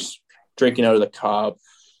pictures, drinking out of the cup,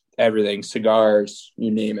 everything, cigars,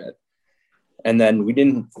 you name it. And then we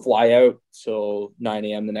didn't fly out till 9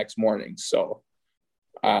 a.m. the next morning. So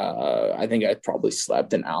I think I probably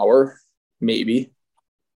slept an hour, maybe.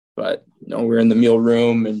 But, we were in the meal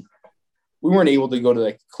room, and we weren't able to go to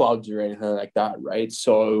like clubs or anything like that, right?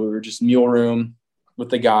 So we were just meal room with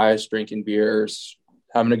the guys, drinking beers,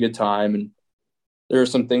 having a good time. And there are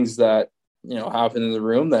some things that, happen in the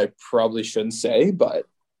room that I probably shouldn't say, but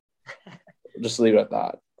just leave it at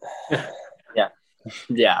that.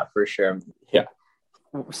 Yeah, for sure. Yeah.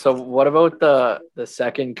 So what about the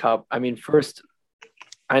second cup? I mean, first,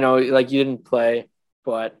 I know like you didn't play,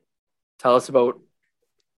 but tell us about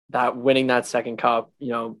that, winning that second cup,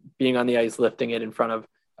 being on the ice, lifting it in front of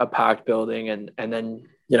a packed building, and then,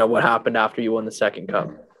 what happened after you won the second cup.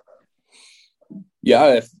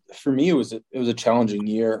 Yeah, for me, it was a challenging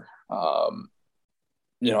year.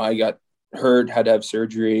 I got hurt, had to have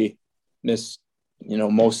surgery, missed,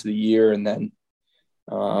 most of the year. And then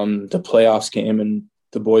the playoffs came and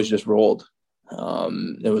the boys just rolled.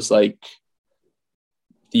 It was like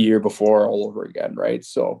the year before all over again, right?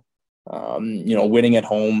 So, winning at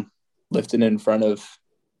home, lifting in front of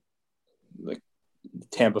like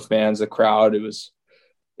Tampa fans, the crowd, it was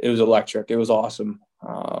electric. It was awesome.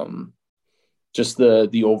 Just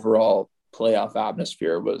the overall playoff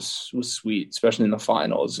atmosphere was sweet, especially in the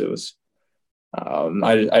finals. It was,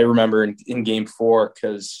 I remember in game 4,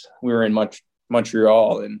 because we were in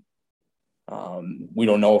Montreal, and we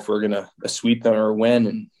don't know if we're going to sweep them or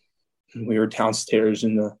win. And we were downstairs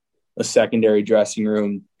in the secondary dressing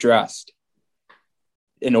room dressed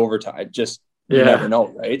in overtime. Just, you never know,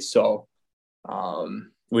 right? So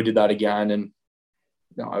we did that again, and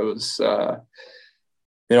it was,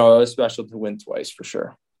 it was special to win twice for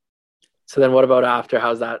sure. So then what about after?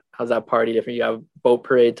 How's that party different? You have boat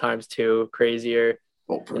parade times 2, crazier.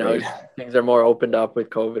 Boat parade. Things are more opened up with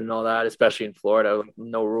COVID and all that, especially in Florida,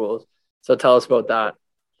 no rules. So tell us about that.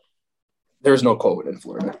 There's no COVID in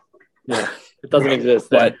Florida. Yeah, it doesn't exist.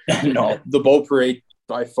 But no, the boat parade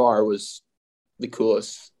by far was the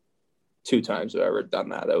coolest 2 times I've ever done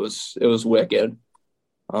that. It was wicked.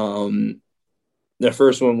 The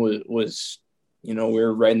first one was we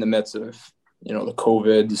were right in the midst of the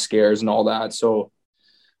COVID, the scares and all that, so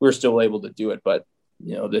we were still able to do it. But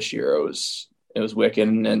this year it was wicked,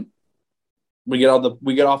 and we get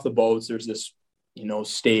off the boats. There's this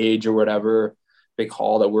stage or whatever, big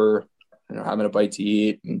hall that we're having a bite to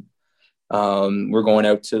eat, and we're going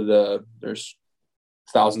out to there's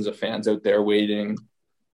thousands of fans out there waiting.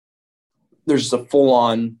 There's just a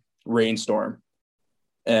full-on rainstorm,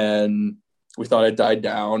 and we thought it died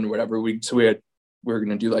down or whatever. We were going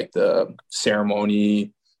to do like the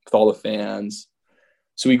ceremony with all the fans.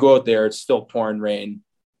 So we go out there, it's still pouring rain,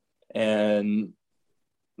 and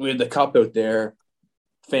we had the cup out there,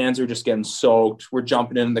 fans are just getting soaked. We're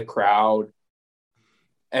jumping in the crowd,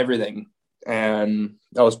 everything. And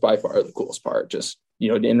that was by far the coolest part, just,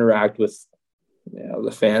 to interact with,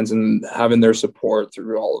 the fans and having their support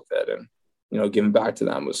through all of it. And, giving back to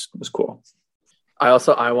them was cool.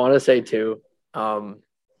 I want to say too,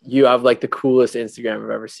 you have like the coolest Instagram I've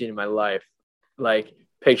ever seen in my life. Like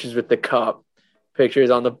pictures with the cup, pictures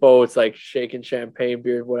on the boats, like shaking champagne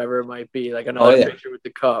beer, whatever it might be, like another picture with the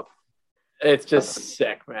cup. It's just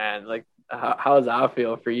sick, man. Like how does that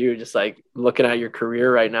feel for you? Just like looking at your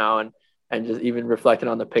career right now and just even reflecting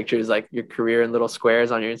on the pictures, like your career in little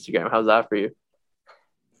squares on your Instagram. How's that for you?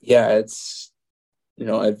 Yeah, it's,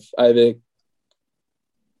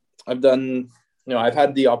 I've done, I've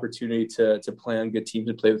had the opportunity to play on good teams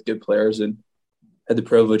and play with good players and had the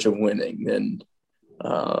privilege of winning. And,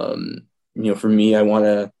 for me, I want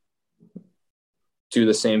to do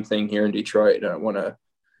the same thing here in Detroit. I want to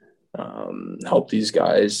help these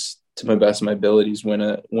guys to my best of my abilities win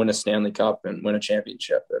a Stanley Cup and win a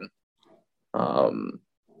championship. And,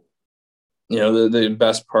 the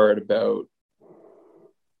best part about,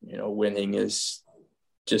 winning is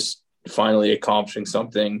just finally accomplishing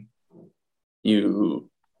something you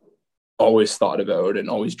always thought about and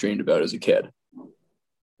always dreamed about as a kid.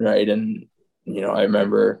 Right. And, I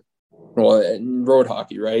remember, in road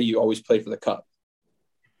hockey, right, you always play for the cup.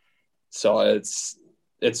 So it's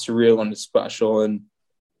surreal and it's special. And,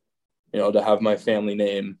 to have my family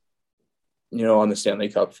name, on the Stanley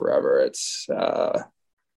Cup forever, it's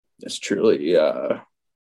truly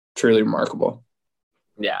remarkable.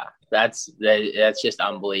 Yeah, that's just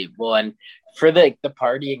unbelievable. And for the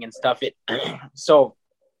partying and stuff, so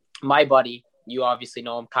my buddy, you obviously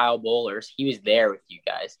know him, Kyle Bowlers, he was there with you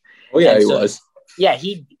guys. Oh yeah, he was. Yeah,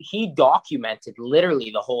 he documented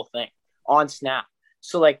literally the whole thing on Snap.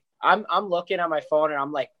 So like I'm looking at my phone and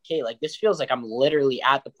I'm like, okay, like this feels like I'm literally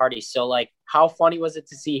at the party. So like, how funny was it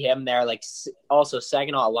to see him there? Like also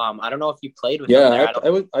Saginaw alum. I don't know if you played with him there.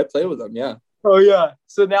 I played with him. Yeah. Oh yeah.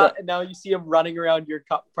 So now you see him running around your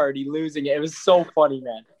cup party, losing it. It was so funny,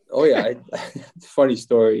 man. Oh yeah. Funny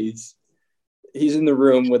story. He's in the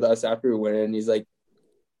room with us after we win, and he's like,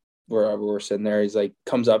 wherever we're sitting there, he's like,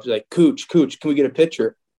 comes up, he's like, Cooch, can we get a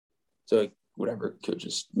picture? So like, whatever, Cooch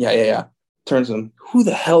is, yeah. Turns to him, who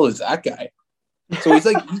the hell is that guy? So he's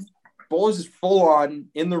like, Bowlers is full on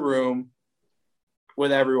in the room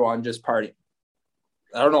with everyone just partying.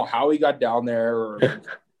 I don't know how he got down there. Or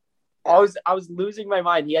I was losing my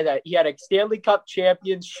mind. He had a Stanley Cup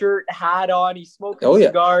champion shirt, hat on. He's smoking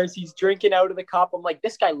cigars. He's drinking out of the cup. I'm like,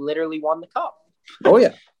 this guy literally won the cup. Oh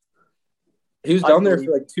yeah, he was down there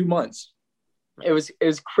for like 2 months. It was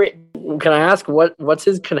great. Can I ask what's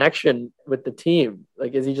his connection with the team?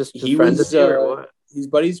 Like, is he just friends with you or what? He's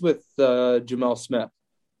buddies with Jamel Smith.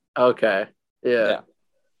 Okay, yeah.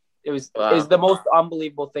 It was the most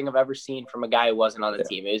unbelievable thing I've ever seen from a guy who wasn't on the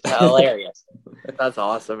team. It was hilarious. That's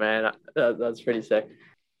awesome, man. That's pretty sick.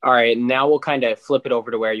 All right, now we'll kind of flip it over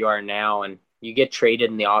to where you are now, and you get traded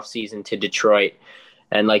in the offseason to Detroit.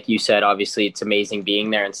 And like you said, obviously it's amazing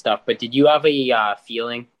being there and stuff. But did you have a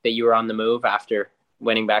feeling that you were on the move after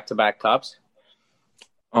winning back-to-back cups?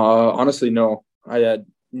 Honestly, no. I had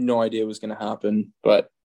no idea it was going to happen. But,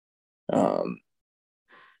 I'm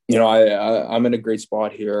in a great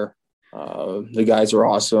spot here. The guys are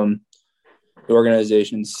awesome. The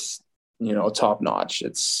organization's, top-notch.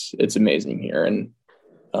 It's amazing here. And,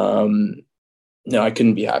 I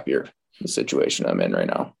couldn't be happier in the situation I'm in right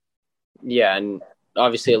now. Yeah, and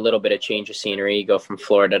obviously a little bit of change of scenery. You go from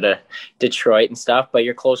Florida to Detroit and stuff, but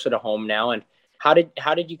you're closer to home now. And how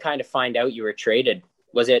did you kind of find out you were traded?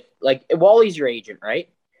 Was it like Wally's your agent, right?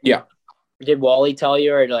 Yeah. Did Wally tell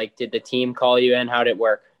you, or like did the team call you in? How did it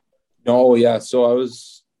work? No, yeah. So I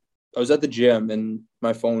was at the gym and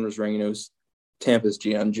my phone was ringing. It was Tampa's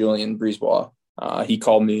GM, Julian Brisebois. He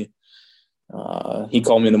called me. He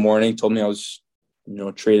called me in the morning, told me I was,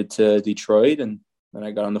 traded to Detroit, and then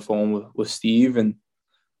I got on the phone with Steve and,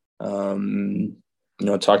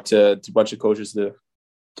 talked to a bunch of coaches the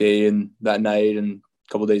day and that night and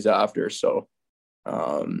a couple of days after. So,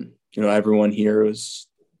 everyone here was,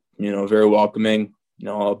 very welcoming.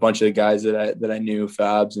 A bunch of the guys that I knew,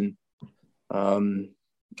 Fabs, and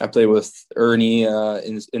I played with Ernie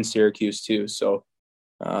in Syracuse too. So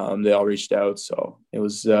they all reached out. So it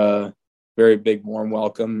was a very big, warm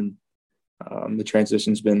welcome. And the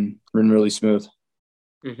transition's been really smooth.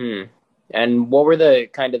 Mm-hmm. And what were the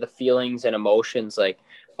kind of the feelings and emotions? Like,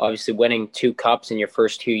 obviously winning 2 cups in your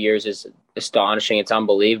first 2 years is astonishing. It's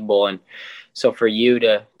unbelievable. And so for you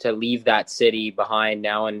to leave that city behind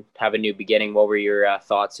now and have a new beginning, what were your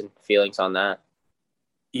thoughts and feelings on that?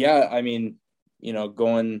 Yeah, I mean,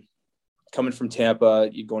 coming from Tampa,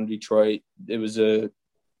 you going to Detroit, it was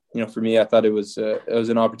for me, I thought it was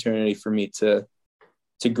an opportunity for me to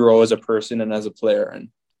grow as a person and as a player, and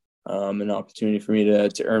an opportunity for me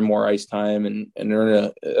to earn more ice time and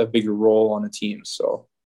earn a bigger role on a team. So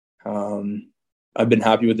I've been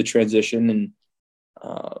happy with the transition, and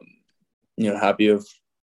happy of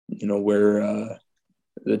where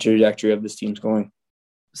the trajectory of this team's going.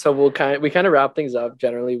 So we kind of wrap things up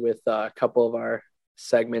generally with a couple of our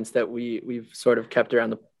segments that we've sort of kept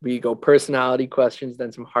around. We go personality questions,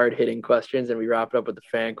 then some hard hitting questions, and we wrap it up with the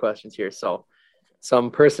fan questions here. So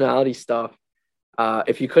some personality stuff.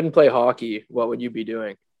 If you couldn't play hockey, what would you be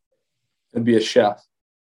doing? I'd be a chef.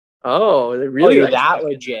 Oh, they really you're that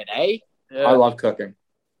legit, eh? Yeah. I love cooking.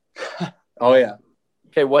 Oh yeah.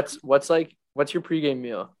 Okay, what's your pregame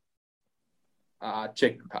meal?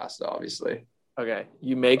 Chicken pasta, obviously. Okay,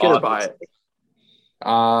 you make it or buy it?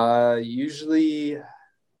 Usually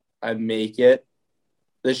I make it.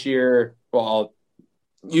 This year,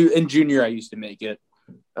 in junior I used to make it.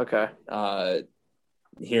 Okay.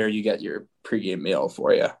 Here you get your pregame meal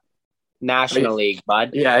for you. National League,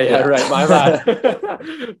 bud. Yeah, right. My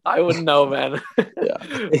bad. I wouldn't know, man. Yeah.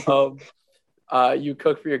 You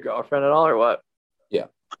cook for your girlfriend at all, or what? Yeah.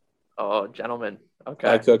 Oh, gentlemen. Okay.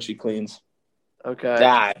 I cook, she cleans.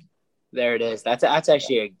 Okay. There it is. That's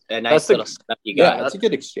actually a nice little stuff you got. Yeah, that's a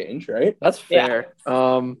good exchange, right? That's fair.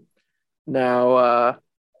 Yeah. Now,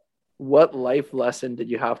 what life lesson did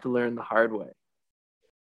you have to learn the hard way?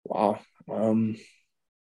 Wow.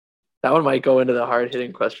 That one might go into the hard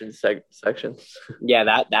hitting questions section.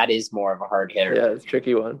 Yeah, that is more of a hard hitter. Yeah, it's a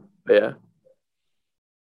tricky one. But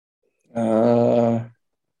yeah.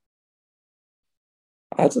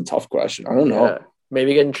 That's a tough question. I don't know. Yeah.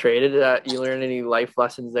 Maybe getting traded. You learn any life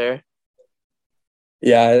lessons there?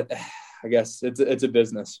 Yeah, I guess it's a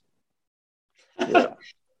business. Yeah.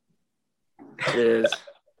 It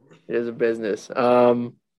is a business. Okay.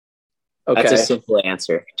 That's a simple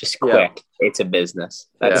answer. Just quick. Yeah. It's a business.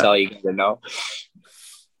 That's all you got to know.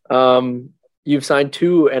 You've signed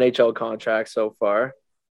 2 NHL contracts so far.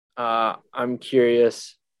 I'm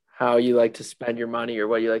curious how you like to spend your money, or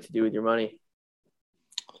what you like to do with your money.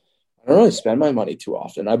 I don't really spend my money too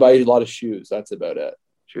often. I buy a lot of shoes. That's about it.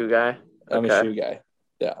 Shoe guy? Okay. I'm a shoe guy.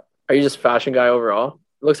 Yeah. Are you just a fashion guy overall?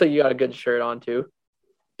 It looks like you got a good shirt on too.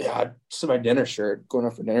 Yeah, just my dinner shirt. Going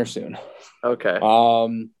out for dinner soon. Okay.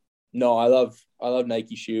 No, I love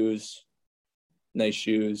Nike shoes. Nice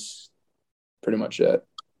shoes. Pretty much it.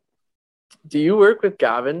 Do you work with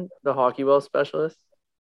Gavin, the hockey well specialist?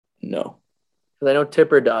 No. Because I know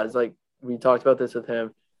Tipper does. Like, we talked about this with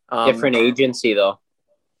him. Different agency though.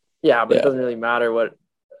 Yeah, but it doesn't really matter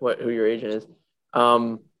who your agent is.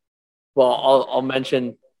 Well, I'll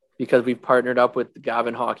mention, because we've partnered up with the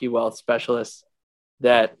Gavin Hockey Wealth Specialists,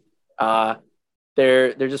 that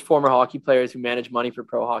they're just former hockey players who manage money for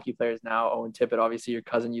pro hockey players now. Owen Tippett, obviously your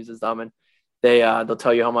cousin, uses them, and they'll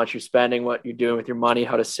tell you how much you're spending, what you're doing with your money,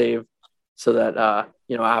 how to save, so that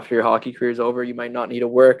after your hockey career is over, you might not need to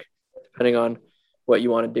work, depending on what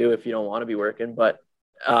you want to do if you don't want to be working. But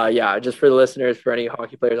just for the listeners, for any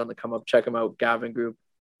hockey players on the come up, check them out,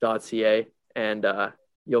 gavingroup.ca, and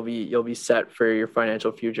you'll be set for your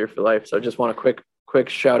financial future for life. So just want a quick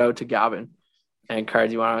shout out to Gavin. And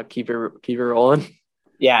Cards, you want to keep it rolling?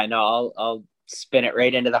 Yeah, no, I'll spin it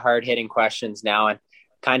right into the hard hitting questions now, and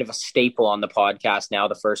kind of a staple on the podcast now.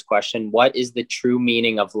 The first question: what is the true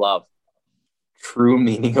meaning of love? True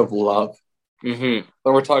meaning of love. Mm-hmm.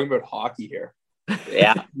 But we're talking about hockey here.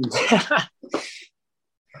 Yeah.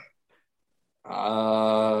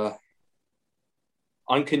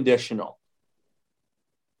 Unconditional.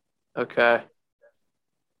 Okay.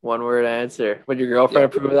 One word answer. Would your girlfriend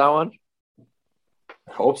approve of that one?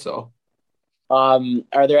 I hope so.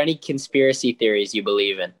 Are there any conspiracy theories you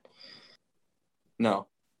believe in? No.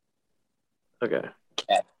 Okay.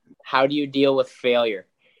 How do you deal with failure?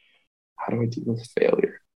 How do I deal with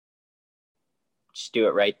failure? Just do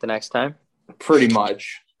it right the next time. Pretty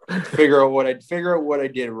much. figure out what I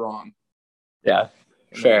did wrong. Yeah.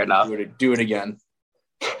 Fair enough. Do it again.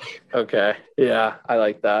 Okay. Yeah, I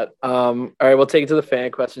like that. All right, we'll take it to the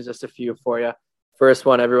fan questions. Just a few for you. First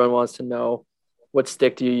one, everyone wants to know, what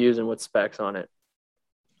stick do you use and what specs on it?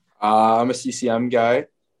 I'm a CCM guy.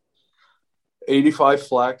 85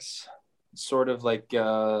 flex, sort of like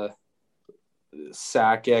Sakic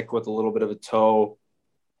with a little bit of a toe.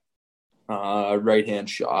 Right hand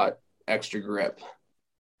shot, extra grip.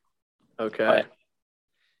 Okay.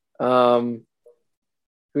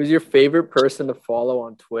 Who's your favorite person to follow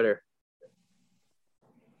on Twitter?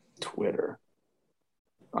 Twitter.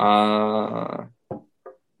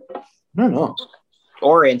 I don't know.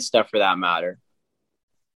 Or Insta for that matter.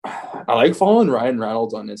 I like following Ryan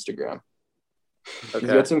Reynolds on Instagram.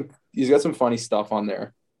 Okay. He's got some funny stuff on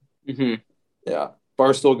there. Mm-hmm. Yeah.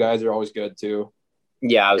 Barstool guys are always good too.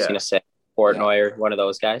 Yeah, I was going to say Portnoy or one of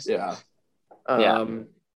those guys. Yeah.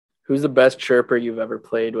 Who's the best chirper you've ever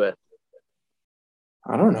played with?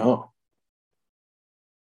 I don't know.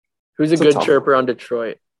 Who's a good chirper on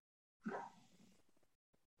Detroit?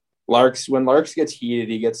 When Larks gets heated,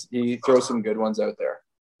 he throws some good ones out there.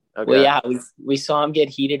 Okay. Well, yeah, we saw him get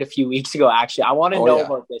heated a few weeks ago. Actually, I want to know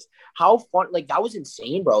about this. How fun! Like that was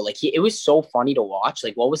insane, bro. Like it was so funny to watch.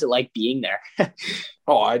 Like, what was it like being there?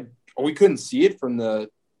 We couldn't see it from the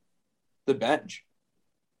bench.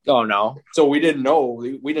 Oh no! So we didn't know.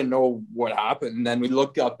 We didn't know what happened. And then we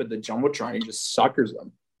looked up at the jumbotron. And he just suckers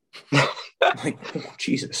them. Like, oh,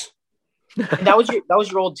 Jesus. And that was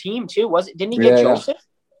your old team too, was it? Didn't he get Joseph?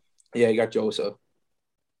 Yeah, he got Joseph.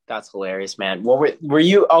 That's hilarious, man. What were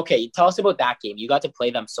you okay? Tell us about that game. You got to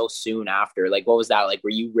play them so soon after. Like, what was that like? Were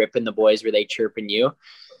you ripping the boys? Were they chirping you?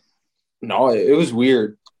 No, it was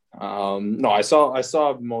weird. No, I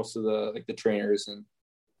saw most of the trainers and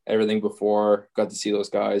everything before. Got to see those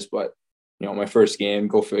guys, but my first game,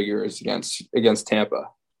 go figure, is against Tampa.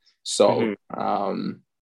 So, no,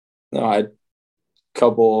 I had a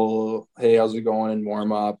couple. Hey, how's it going? And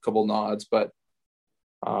warm up, couple nods, but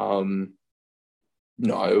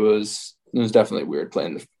no, it was definitely weird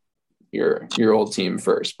playing your old team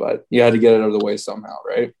first, but you had to get it out of the way somehow,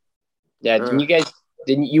 right? Yeah,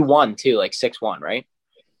 didn't you won too, like 6-1, right?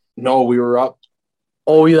 No, we were up.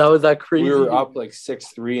 Oh yeah, that crazy. We were up like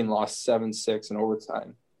 6-3 and lost 7-6 in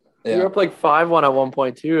overtime. Yeah. We were up like 5-1 at one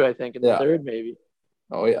point too, I think, in the third maybe.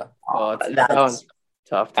 Oh yeah. Oh, that one's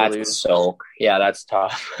tough to lose. That's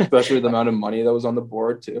tough. Especially with the amount of money that was on the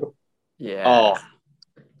board too. Yeah. Oh.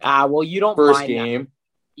 Well, you don't first mind game. That.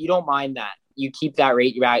 You don't mind that. You keep that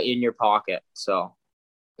rate in your pocket. So.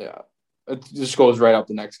 Yeah. It just goes right up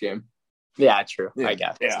the next game. Yeah, true. Yeah. I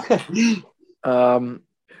guess. Yeah.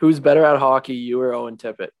 Who's better at hockey, you or Owen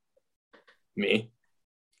Tippett? Me.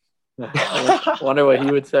 I wonder what he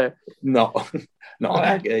would say. No,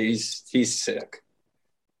 that guy, he's sick.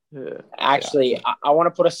 Yeah. Actually, I want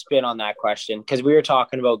to put a spin on that question because we were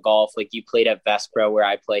talking about golf. Like you played at Vespro, where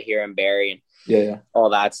I play here in Barrie, and all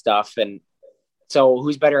that stuff. And so,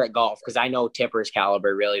 who's better at golf? Because I know Tipper's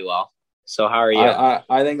caliber really well. So, how are you?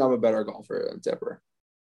 I think I'm a better golfer than Tipper.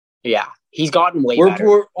 Yeah, he's gotten way better.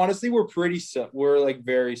 We're we're like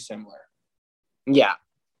very similar. Yeah,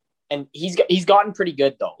 and he's gotten pretty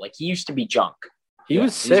good though. Like he used to be junk. He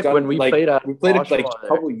was sick when we played at. We played it like a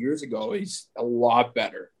couple of years ago. He's a lot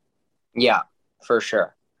better. Yeah, for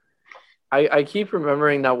sure. I keep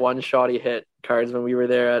remembering that one shot he hit, Cards, when we were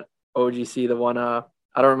there at OGC. The one I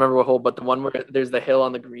don't remember what hole, but the one where there's the hill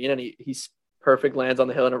on the green and he's perfect lands on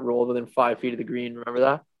the hill and it rolled within 5 feet of the green. Remember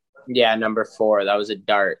that? Yeah, number 4. That was a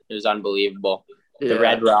dart. It was unbelievable. The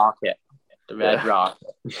Red Rocket. The Red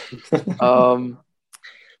Rocket.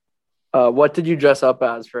 What did you dress up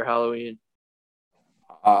as for Halloween?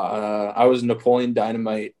 I was Napoleon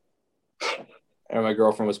Dynamite, and my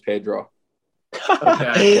girlfriend was Pedro.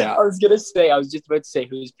 Okay. Yeah. I was just about to say,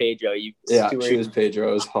 who's Pedro? She was Pedro.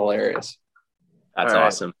 It was hilarious. That's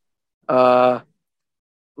awesome.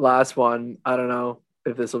 Last one. I don't know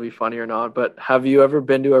if this will be funny or not, but have you ever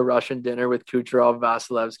been to a Russian dinner with Kucherov,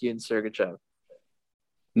 Vasilevsky, and Sergachev?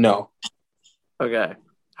 No. Okay.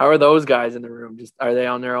 How are those guys in the room? Just are they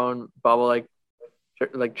on their own bubble, like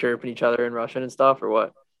chirping each other in Russian and stuff, or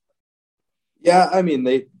what? Yeah, I mean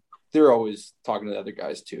they're always talking to the other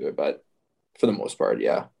guys too, but for the most part,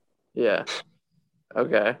 yeah. Yeah.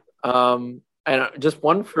 Okay. And just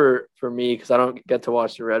one for me because I don't get to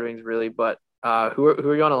watch the Red Wings really, but who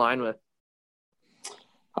are you on a line with?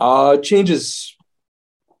 Changes,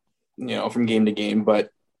 from game to game, but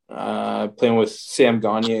playing with Sam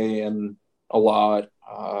Gagne and a lot,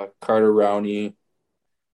 Carter Rowney,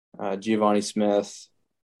 Giovanni Smith.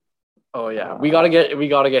 Oh yeah, we gotta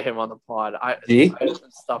get him on the pod. I have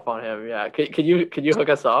some stuff on him. Yeah, could you hook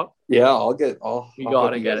us up? Yeah, We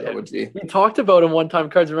gotta get him. We talked about him one time,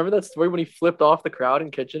 Cards. Remember that story when he flipped off the crowd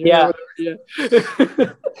in Kitchener? Yeah.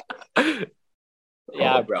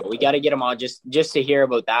 Yeah, bro. We got to get him on just to hear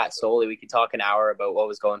about that solely. We could talk an hour about what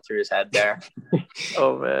was going through his head there.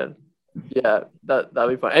 Oh man, yeah, that'd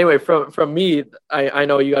be fun. Anyway, from me, I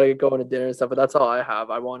know you got to get going to dinner and stuff, but that's all I have.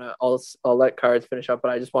 I'll let Cards finish up,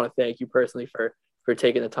 but I just want to thank you personally for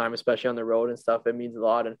taking the time, especially on the road and stuff. It means a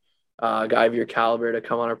lot, and a guy of your caliber to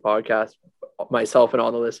come on our podcast, myself and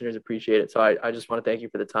all the listeners appreciate it. So I just want to thank you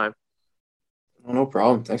for the time. No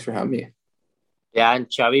problem. Thanks for having me. Yeah, and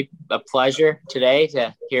Chubby, a pleasure today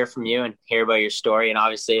to hear from you and hear about your story. And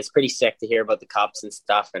obviously, it's pretty sick to hear about the Cups and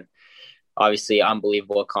stuff. And obviously,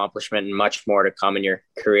 unbelievable accomplishment and much more to come in your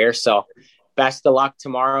career. So best of luck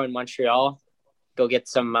tomorrow in Montreal. Go get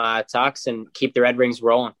some tucks and keep the Red Wings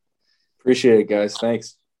rolling. Appreciate it, guys.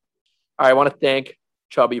 Thanks. All right, I want to thank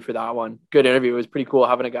Chubby for that one. Good interview. It was pretty cool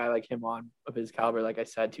having a guy like him on of his caliber. Like I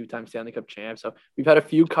said, 2-time Stanley Cup champ. So we've had a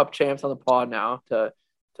few Cup champs on the pod now to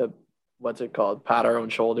what's it called? Pat our own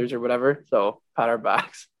shoulders or whatever. So pat our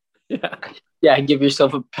backs. Yeah. Yeah, and give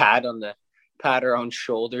yourself a pat our own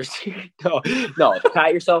shoulders. no,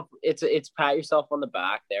 pat yourself. It's pat yourself on the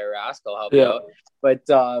back there, Rask. I'll help you out. But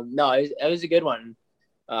no, it was a good one.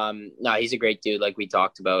 No, he's a great dude, like we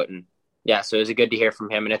talked about, and yeah, so it was good to hear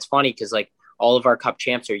from him. And it's funny because like all of our Cup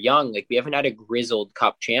champs are young. Like we haven't had a grizzled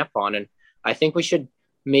Cup champ on, and I think we should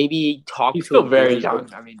maybe talk. He's still very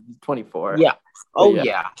young. I mean, he's 24. Yeah. Oh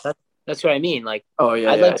yeah. That's what I mean. Like,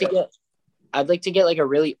 I'd like to get like a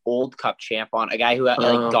really old Cup champ on, a guy who like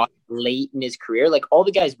got late in his career. Like all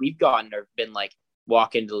the guys we've gotten have been like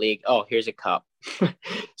walk into the league. Oh, here's a Cup.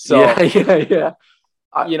 So yeah.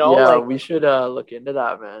 Like, we should look into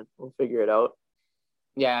that, man. We'll figure it out.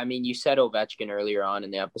 Yeah, I mean, you said Ovechkin earlier on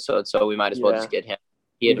in the episode, so we might as well just get him.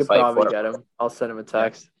 He had to fight for get him. I'll send him a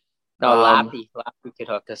text. No, Lappy could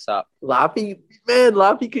hook us up. Lappy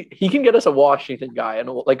he can get us a Washington guy. And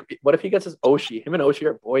like, what if he gets us Oshie? Him and Oshie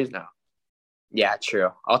are boys now. Yeah, true.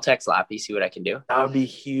 I'll text Lappy, see what I can do. That would be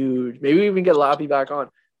huge. Maybe we even get Lappy back on.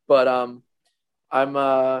 But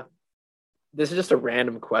this is just a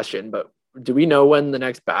random question, but do we know when the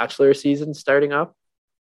next Bachelor season's starting up?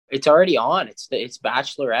 It's already on. It's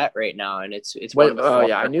Bachelorette right now, and it's when,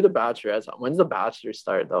 I knew the Bachelorette. When's the Bachelor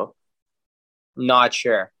start though? Not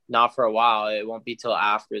sure. Not for a while. It won't be till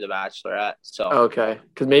after the Bachelorette. So okay,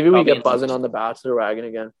 because maybe we get buzzing on the Bachelor wagon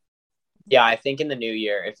again. Yeah, I think in the new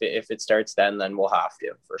year, if it starts then we'll have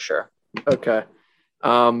to for sure. Okay.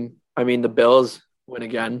 I mean the Bills win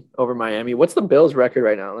again over Miami. What's the Bills record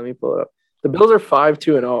right now? Let me pull it up. The Bills are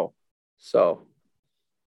 5-2-0. So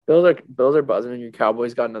Bills are buzzing, and your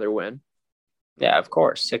Cowboys got another win. Yeah, of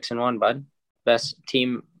course. 6-1, bud. Best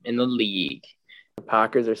team in the league. The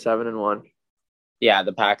Packers are 7-1. Yeah,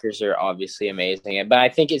 the Packers are obviously amazing. But I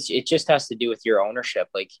think it just has to do with your ownership.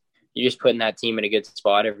 Like you're just putting that team in a good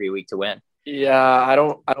spot every week to win. Yeah, I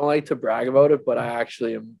don't like to brag about it, but I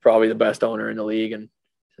actually am probably the best owner in the league, and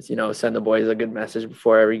just, send the boys a good message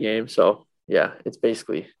before every game. So yeah, it's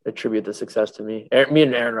basically attribute the success to me. Me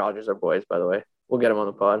and Aaron Rodgers are boys, by the way. We'll get him on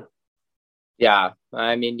the pod. Yeah,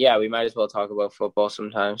 I mean, yeah, we might as well talk about football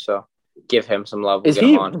sometime. So give him some love. Is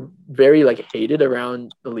he very hated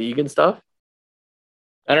around the league and stuff?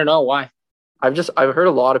 I don't know why. I've heard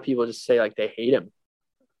a lot of people just say they hate him.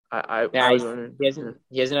 He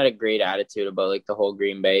hasn't had a great attitude about the whole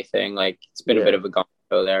Green Bay thing. It's been a bit of a gong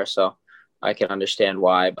show there, so I can understand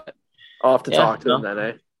why. But I'll have to talk to him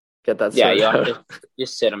then. Get that. Yeah, you have to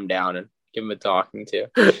just sit him down and give him a talking to.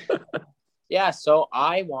 Yeah, so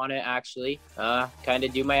I want to actually kind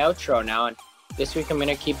of do my outro now, and this week I'm going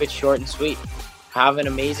to keep it short and sweet. Have an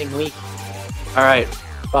amazing week. All right,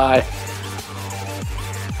 bye.